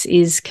that this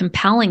is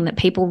compelling, that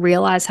people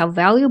realize how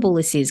valuable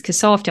this is. Because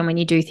so often when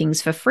you do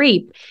things for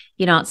free,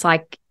 it's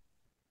like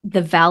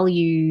the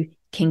value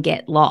can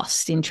get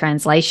lost in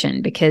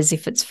translation, because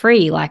if it's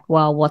free, like,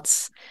 well,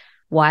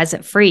 why is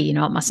it free? It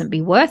mustn't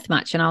be worth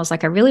much. And I was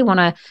like, I really want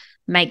to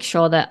make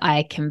sure that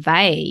I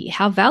convey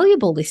how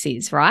valuable this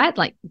is, right?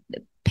 Like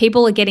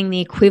people are getting the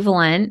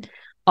equivalent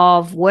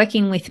of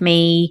working with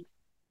me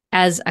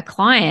as a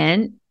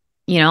client,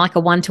 like a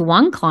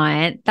one-to-one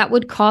client, that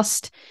would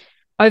cost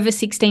over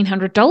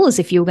 $1,600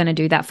 if you were going to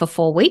do that for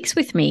 4 weeks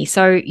with me.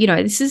 So,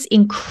 this is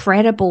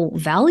incredible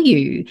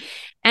value.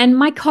 And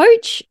my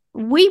coach,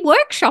 we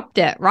workshopped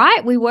it,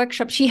 right?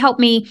 She helped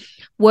me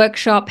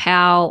workshop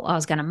how I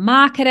was going to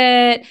market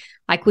it.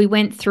 Like I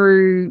went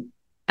through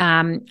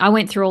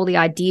all the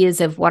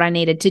ideas of what I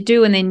needed to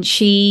do. And then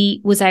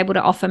she was able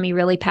to offer me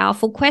really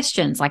powerful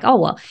questions like, oh,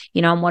 well,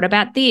 and what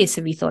about this?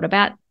 Have you thought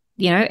about,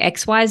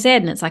 X, Y, Z?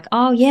 And it's like,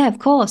 oh yeah, of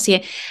course.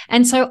 Yeah.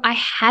 And so I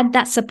had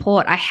that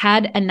support. I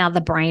had another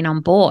brain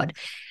on board.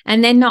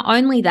 And then not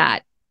only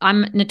that,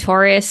 I'm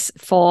notorious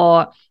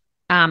for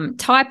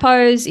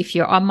typos. If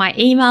you're on my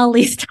email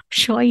list, I'm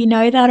sure you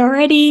know that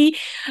already.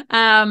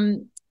 But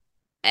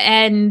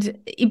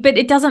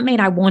it doesn't mean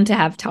I want to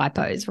have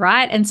typos,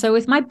 right? And so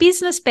with my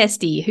business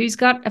bestie, who's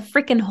got a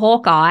freaking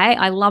hawk eye,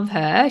 I love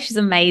her. She's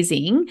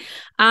amazing.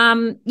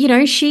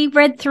 She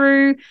read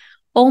through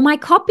all my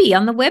copy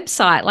on the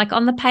website, like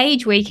on the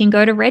page where you can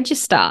go to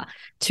register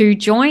to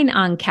join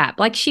Uncapped.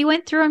 Like she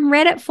went through and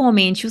read it for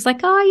me and she was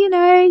like, oh,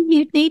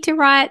 you need to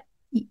write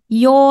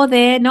you're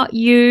there, not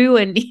you,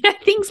 and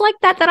things like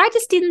that I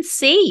just didn't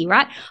see,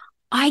 right?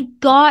 I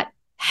got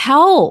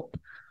help.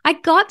 I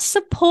got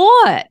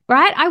support,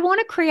 right? I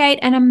want to create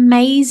an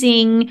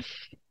amazing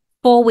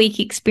 4-week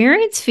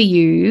experience for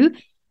you,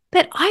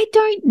 but I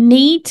don't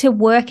need to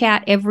work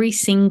out every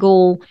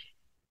single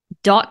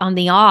dot on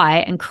the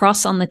I and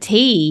cross on the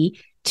T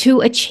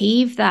to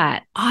achieve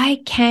that.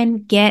 I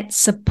can get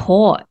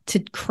support to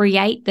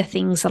create the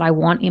things that I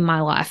want in my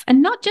life.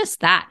 And not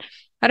just that.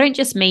 I don't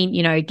just mean,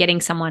 getting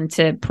someone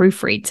to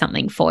proofread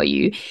something for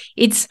you.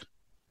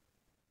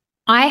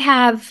 I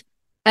have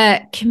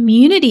a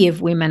community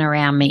of women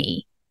around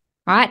me,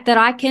 right, that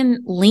I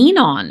can lean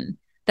on,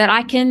 that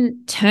I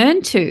can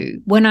turn to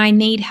when I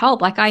need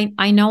help. Like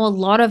I know a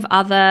lot of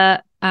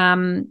other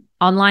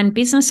online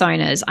business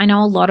owners. I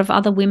know a lot of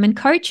other women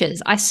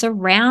coaches. I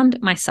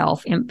surround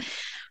myself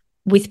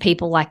with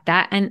people like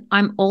that. And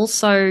I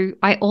also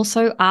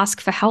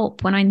ask for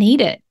help when I need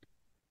it,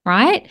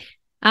 right?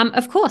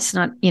 Of course,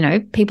 not,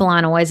 people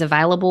aren't always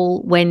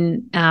available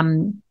when,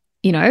 on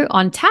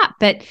tap,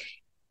 but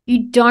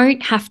you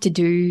don't have to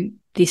do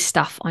this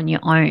stuff on your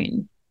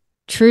own,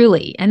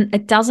 truly. And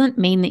it doesn't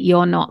mean that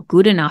you're not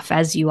good enough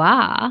as you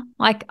are.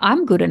 Like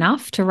I'm good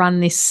enough to run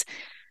this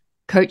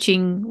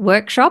coaching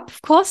workshop.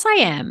 Of course I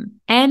am.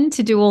 And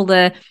to do all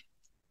the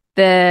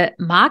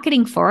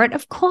marketing for it.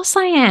 Of course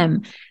I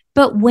am.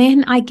 But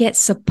when I get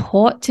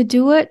support to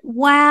do it,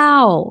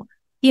 wow,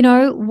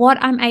 what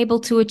I'm able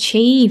to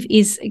achieve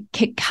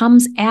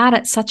comes out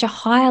at such a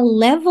higher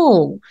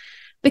level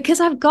because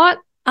I've got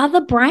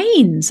other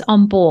brains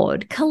on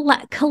board,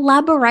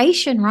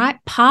 collaboration, right?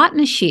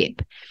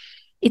 Partnership.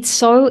 It's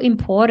so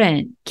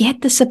important.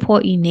 Get the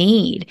support you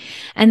need.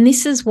 And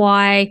this is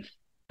why,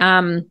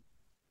 when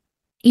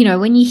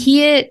you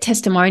hear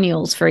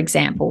testimonials, for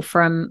example,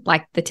 from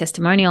like the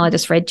testimonial I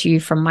just read to you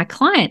from my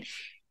client,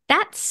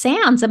 that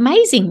sounds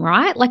amazing,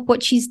 right? Like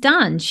what she's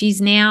done.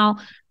 She's now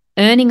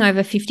earning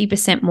over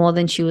 50% more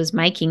than she was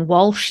making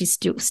while she's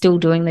still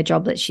doing the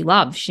job that she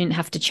loves. She didn't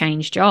have to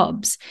change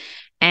jobs.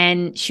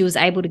 And she was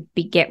able to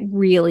get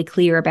really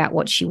clear about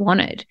what she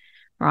wanted,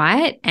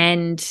 right?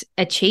 And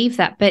achieve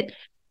that. But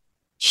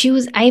she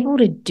was able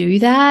to do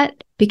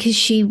that because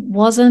she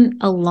wasn't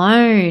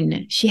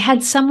alone. She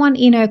had someone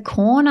in her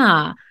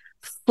corner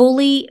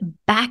fully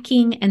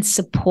backing and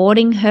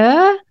supporting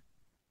her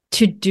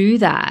to do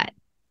that,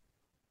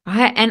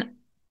 right? And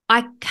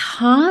I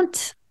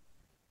can't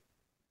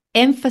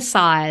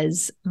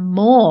emphasize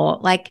more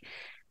like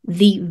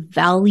the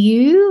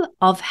value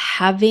of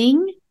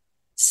having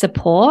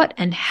support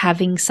and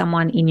having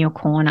someone in your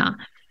corner.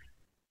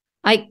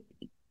 Like,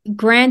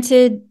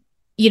 granted,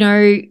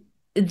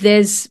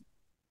 there's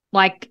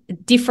like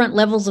different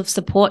levels of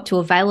support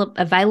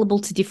available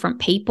to different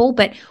people,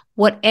 but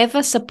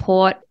whatever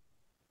support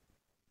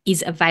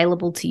is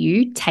available to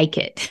you, take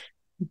it,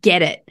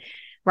 get it,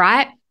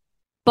 right?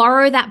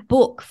 Borrow that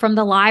book from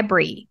the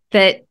library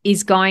that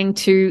is going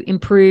to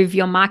improve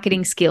your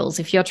marketing skills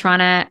if you're trying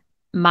to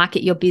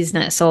market your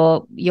business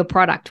or your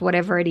product,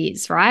 whatever it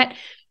is, right?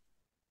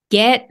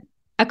 Get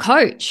a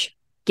coach.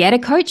 Get a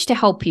coach to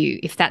help you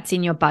if that's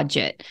in your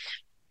budget.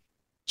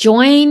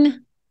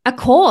 Join a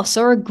course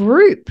or a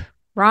group,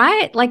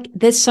 right? Like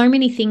there's so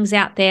many things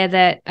out there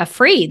that are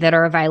free that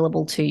are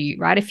available to you,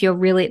 right? If you're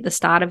really at the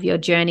start of your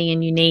journey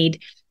and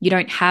you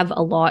don't have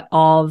a lot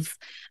of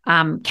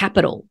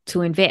capital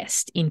to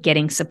invest in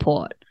getting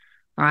support,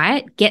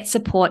 right? Get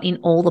support in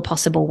all the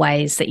possible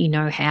ways that you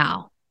know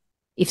how.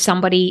 If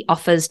somebody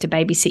offers to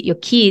babysit your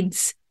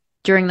kids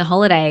during the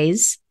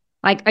holidays,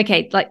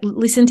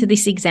 listen to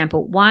this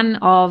example. One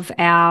of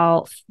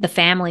the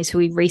families who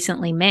we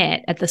recently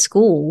met at the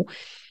school,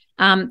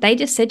 they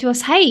just said to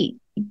us, hey,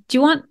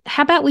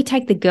 how about we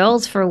take the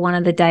girls for one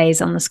of the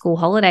days on the school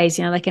holidays?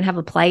 They can have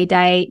a play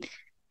date.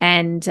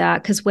 And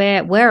because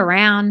we're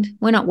around,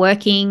 we're not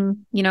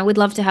working, we'd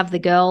love to have the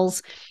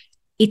girls.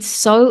 It's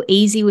so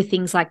easy with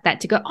things like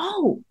that to go,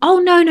 oh,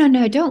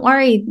 no, don't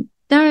worry.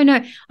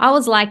 No. I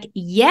was like,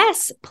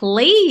 yes,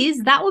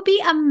 please. That would be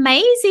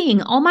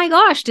amazing. Oh my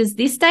gosh, does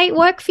this date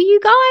work for you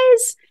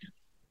guys?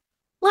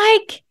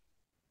 Like,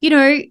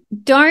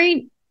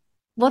 don't,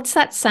 what's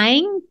that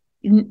saying?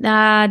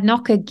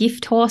 Knock a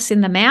gift horse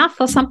in the mouth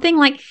or something.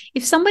 Like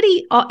if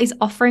somebody is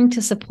offering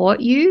to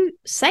support you,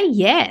 say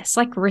yes,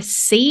 like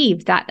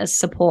receive that as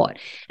support.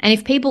 And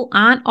if people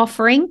aren't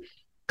offering,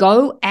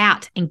 go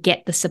out and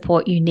get the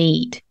support you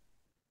need,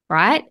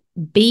 right?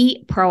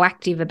 Be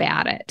proactive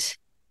about it.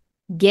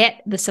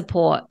 Get the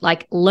support,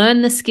 like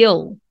learn the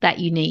skill that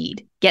you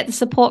need, get the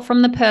support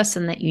from the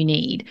person that you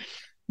need,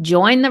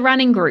 join the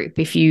running group.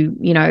 If you,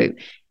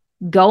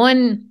 go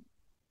and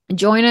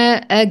join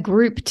a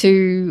group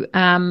to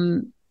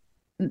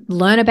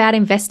learn about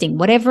investing,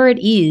 whatever it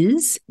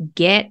is,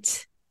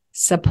 get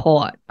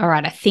support. All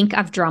right. I think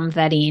I've drummed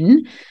that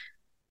in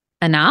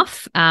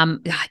enough.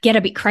 Get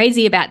a bit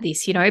crazy about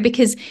this,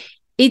 because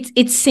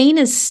it's seen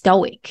as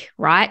stoic,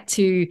 right?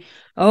 To,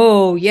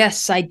 oh,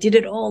 yes, I did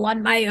it all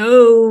on my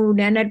own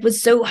and it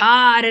was so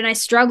hard and I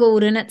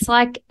struggled. And it's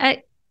like,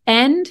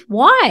 and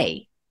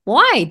why?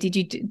 Why did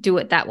you do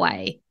it that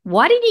way?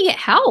 Why didn't you get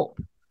help?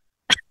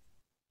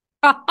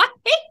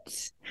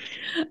 Right?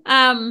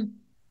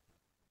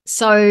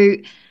 So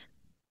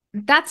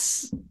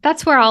that's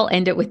where I'll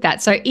end it with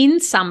that. So in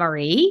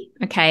summary,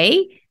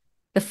 okay,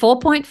 the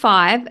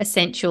 4.5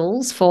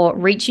 essentials for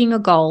reaching your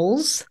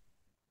goals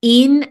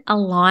in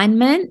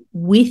alignment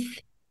with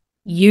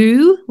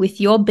you, with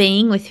your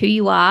being, with who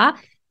you are,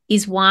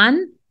 is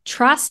 1,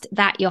 trust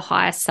that your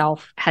higher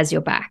self has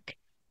your back.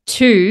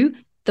 2,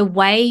 the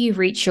way you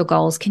reach your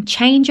goals can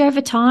change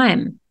over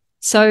time.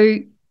 So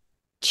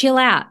chill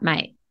out,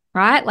 mate,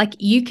 right? Like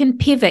you can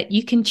pivot,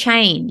 you can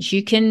change,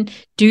 you can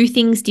do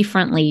things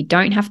differently. You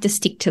don't have to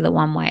stick to the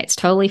one way. It's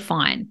totally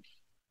fine.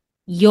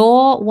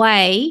 Your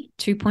way,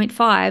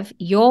 2.5,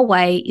 your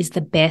way is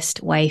the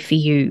best way for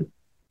you.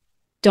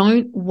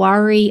 Don't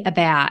worry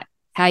about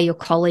how your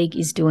colleague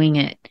is doing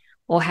it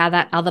or how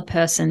that other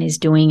person is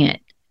doing it.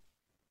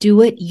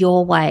 Do it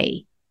your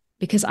way,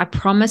 because I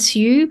promise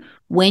you,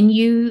 when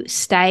you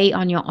stay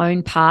on your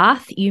own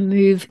path, you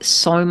move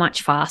so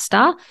much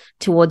faster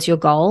towards your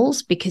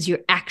goals because you're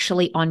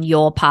actually on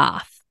your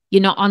path.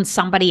 You're not on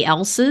somebody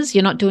else's.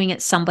 You're not doing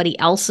it somebody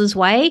else's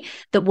way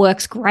that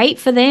works great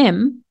for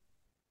them.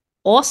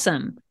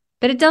 Awesome.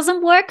 But it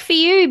doesn't work for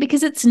you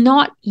because it's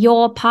not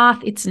your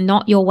path. It's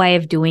not your way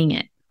of doing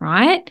it,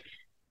 right?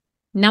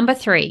 Number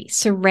 3,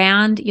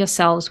 surround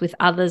yourselves with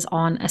others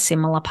on a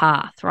similar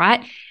path,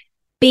 right?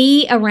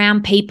 be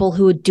around people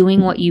who are doing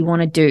what you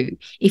want to do.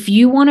 If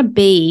you want to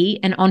be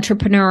an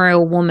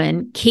entrepreneurial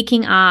woman,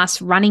 kicking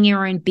ass, running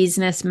your own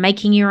business,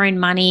 making your own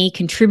money,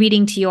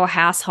 contributing to your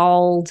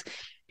household,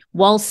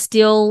 while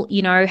still,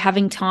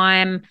 having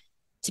time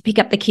to pick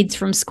up the kids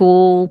from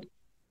school,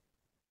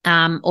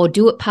 or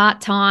do it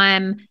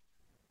part-time,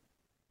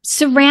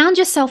 surround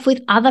yourself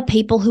with other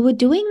people who are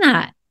doing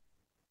that.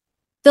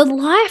 The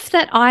life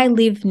that I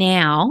live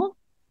now,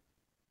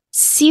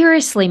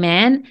 seriously,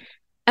 man,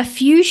 a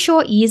few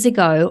short years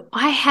ago,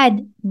 I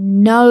had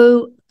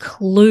no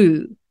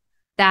clue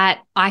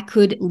that I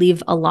could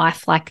live a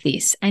life like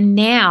this. And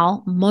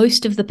now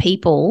most of the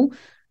people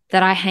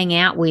that I hang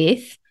out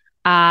with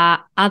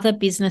are other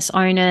business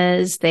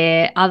owners.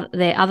 They're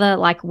other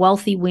like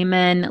wealthy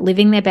women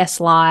living their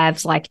best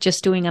lives, like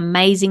just doing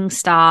amazing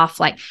stuff,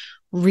 like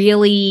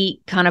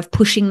really kind of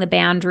pushing the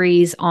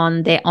boundaries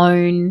on their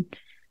own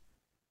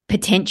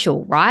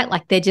potential, right?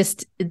 Like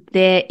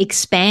they're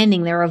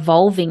expanding, they're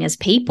evolving as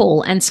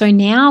people. And so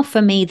now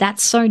for me,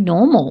 that's so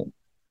normal.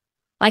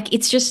 Like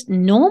it's just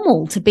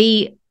normal to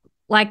be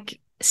like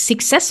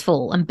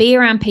successful and be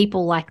around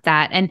people like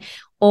that,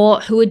 or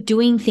who are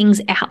doing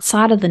things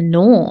outside of the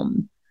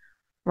norm,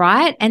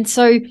 right? And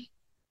so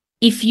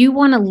if you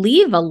want to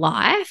live a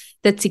life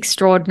that's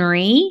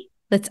extraordinary,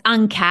 that's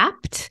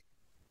uncapped,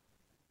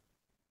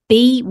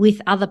 be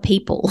with other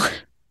people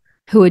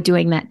who are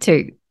doing that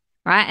too,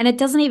 right? And it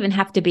doesn't even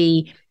have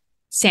to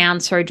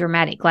sound so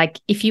dramatic. Like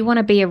if you want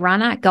to be a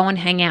runner, go and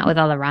hang out with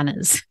other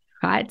runners,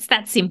 right? It's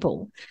that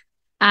simple.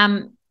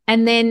 And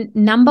then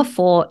number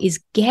 4 is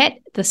get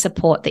the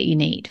support that you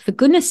need. For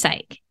goodness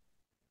sake,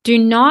 do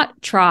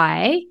not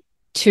try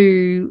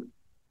to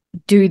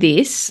do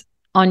this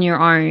on your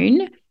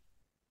own.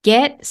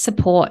 Get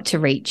support to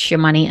reach your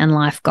money and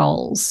life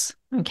goals,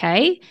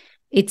 okay?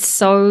 It's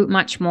so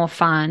much more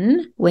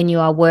fun when you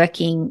are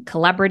working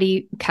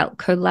collaborator.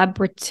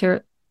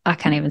 I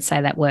can't even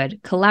say that word.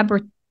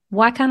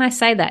 Why can't I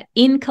say that?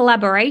 In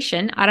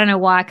collaboration. I don't know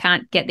why I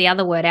can't get the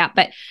other word out,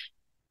 but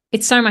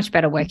it's so much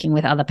better working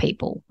with other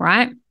people,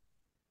 right?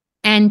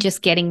 And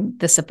just getting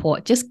the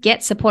support. Just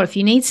get support. If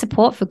you need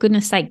support, for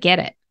goodness sake, get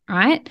it,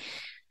 right?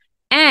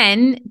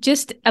 And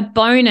just a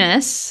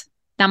bonus,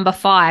 number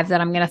 5, that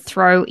I'm going to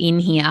throw in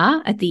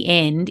here at the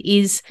end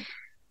is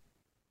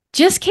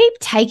just keep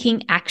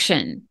taking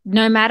action,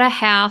 no matter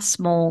how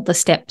small the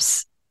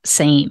steps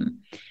seem,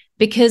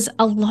 because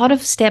a lot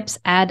of steps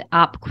add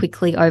up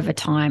quickly over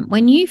time.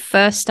 When you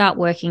first start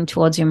working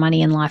towards your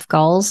money and life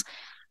goals,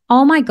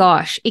 oh my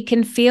gosh, it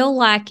can feel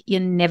like you're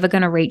never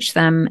going to reach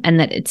them and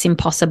that it's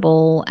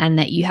impossible and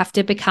that you have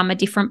to become a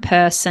different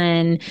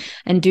person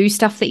and do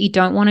stuff that you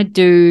don't want to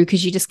do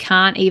because you just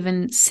can't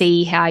even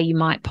see how you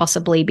might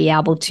possibly be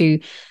able to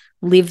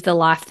live the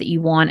life that you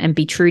want and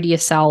be true to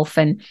yourself.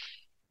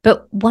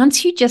 But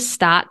once you just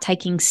start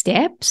taking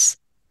steps,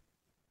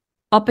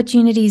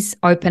 opportunities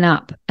open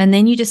up, and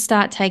then you just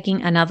start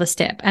taking another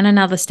step and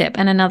another step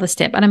and another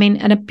step. And I mean,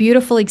 and a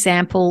beautiful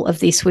example of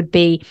this would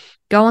be,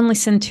 go and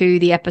listen to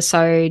the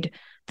episode,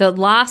 the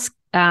last,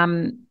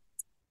 when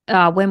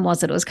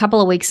was it? It was a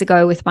couple of weeks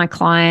ago with my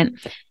client,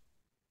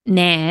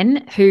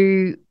 Nan,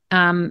 who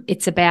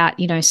it's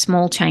about,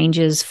 small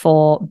changes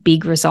for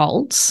big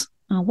results.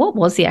 What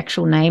was the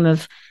actual name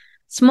of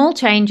small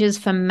changes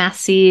for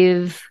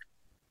massive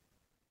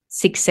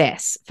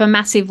success, for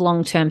massive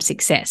long-term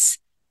success?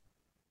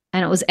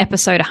 And it was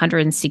episode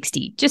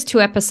 160, just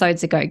 2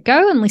 episodes ago.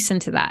 Go and listen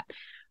to that,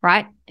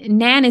 right?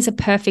 Nan is a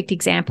perfect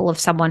example of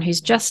someone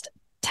who's just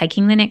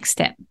taking the next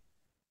step,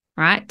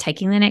 right?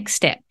 Taking the next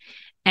step.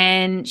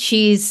 And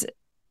she's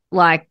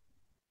like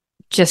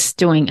just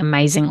doing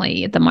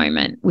amazingly at the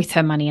moment with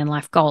her money and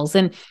life goals.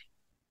 And,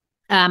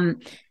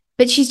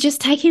 but she's just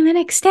taking the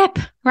next step,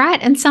 right?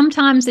 And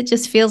sometimes it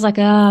just feels like,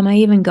 oh, am I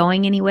even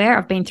going anywhere?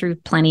 I've been through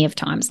plenty of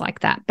times like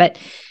that, but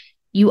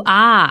you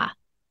are,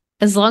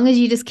 as long as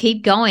you just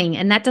keep going.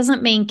 And that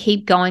doesn't mean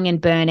keep going and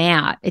burn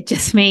out. It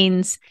just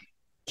means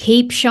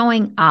keep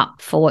showing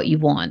up for what you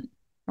want,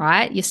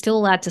 right? You're still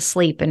allowed to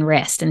sleep and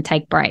rest and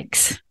take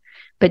breaks,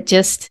 but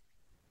just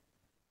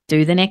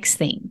do the next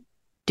thing,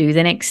 do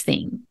the next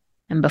thing.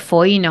 And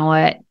before you know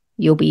it,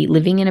 you'll be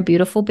living in a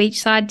beautiful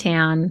beachside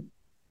town,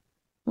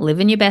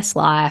 living your best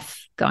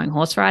life, going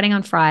horse riding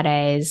on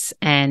Fridays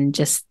and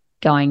just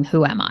going,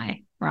 who am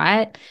I,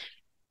 right?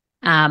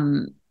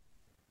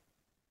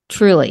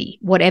 Truly,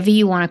 whatever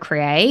you want to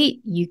create,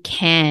 you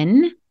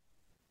can,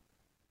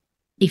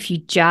 if you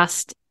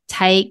just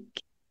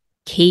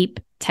keep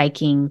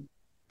taking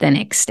the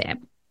next step,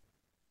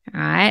 all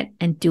right?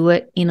 And do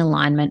it in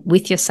alignment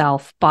with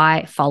yourself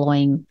by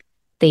following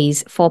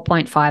these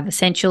 4.5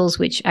 essentials,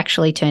 which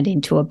actually turned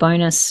into a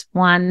bonus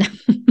one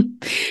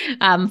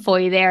for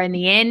you there in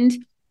the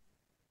end.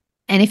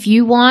 And if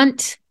you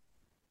want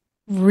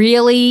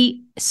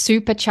really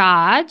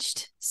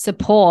supercharged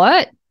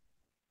support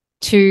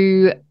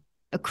to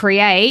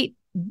create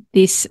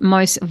this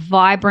most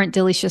vibrant,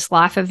 delicious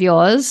life of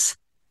yours,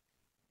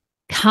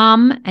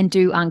 come and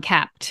do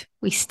Uncapped.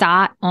 We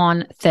start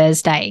on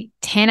Thursday,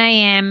 10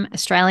 a.m.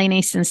 Australian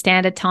Eastern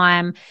Standard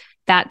Time.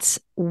 That's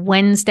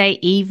Wednesday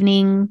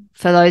evening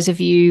for those of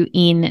you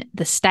in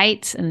the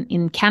States and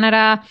in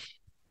Canada.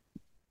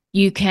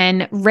 You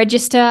can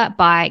register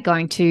by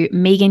going to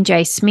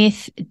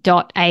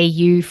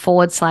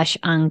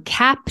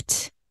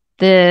meganjsmith.au/uncapped.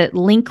 The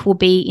link will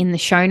be in the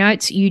show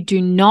notes. You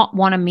do not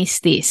want to miss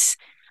this.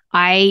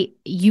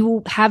 You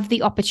will have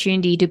the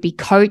opportunity to be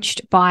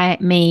coached by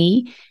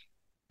me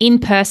in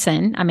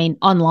person,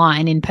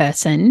 online in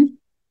person,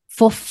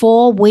 for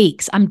 4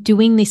 weeks. I'm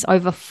doing this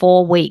over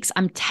 4 weeks.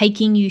 I'm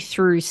taking you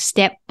through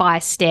step by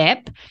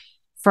step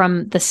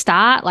from the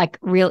start, like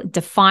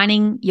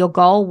defining your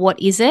goal.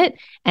 What is it?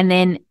 And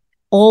then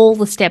all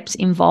the steps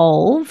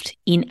involved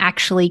in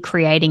actually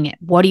creating it.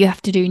 What do you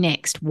have to do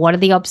next? What are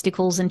the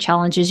obstacles and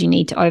challenges you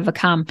need to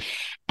overcome?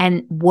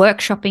 And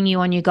workshopping you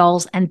on your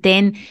goals, and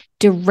then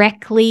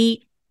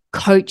directly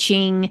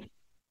coaching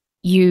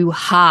you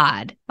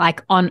hard,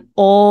 like on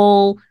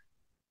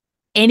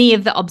any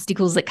of the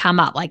obstacles that come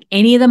up, like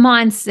any of the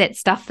mindset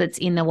stuff that's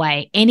in the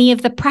way, any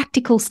of the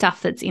practical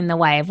stuff that's in the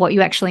way of what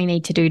you actually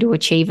need to do to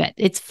achieve it.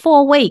 It's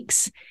 4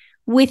 weeks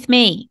with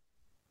me.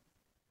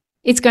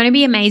 It's going to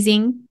be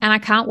amazing, and I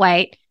can't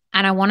wait,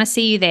 and I want to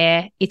see you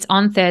there. It's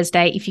on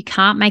Thursday. If you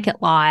can't make it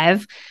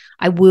live,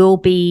 I will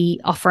be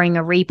offering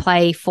a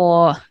replay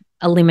for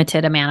a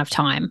limited amount of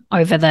time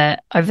over the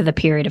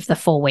period of the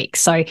 4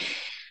 weeks. So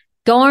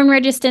go and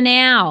register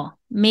now,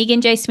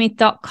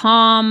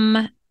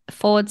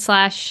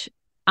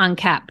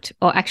 meganjsmith.com/uncapped,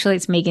 or actually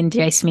it's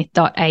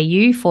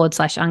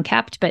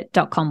meganjsmith.au/uncapped, but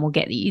 .com will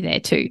get you there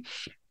too.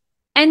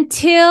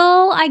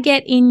 Until I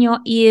get in your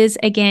ears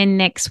again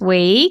next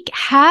week,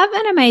 have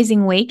an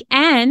amazing week,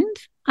 and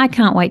I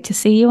can't wait to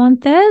see you on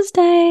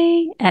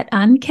Thursday at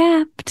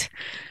Uncapped.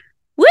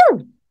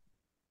 Woo!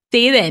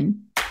 See you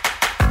then.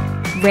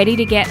 Ready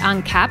to get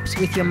uncapped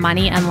with your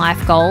money and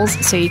life goals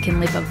so you can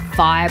live a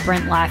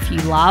vibrant life you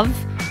love?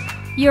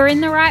 You're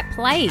in the right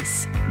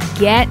place.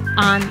 Get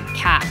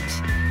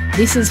uncapped.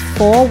 This is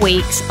 4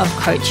 weeks of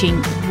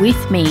coaching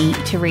with me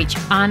to reach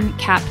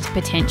uncapped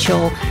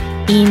potential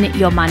in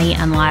your money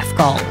and life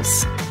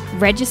goals.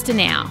 Register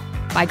now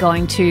by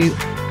going to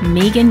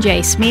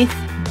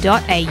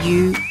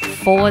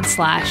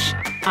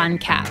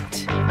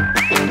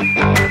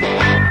meganjsmith.au/uncapped.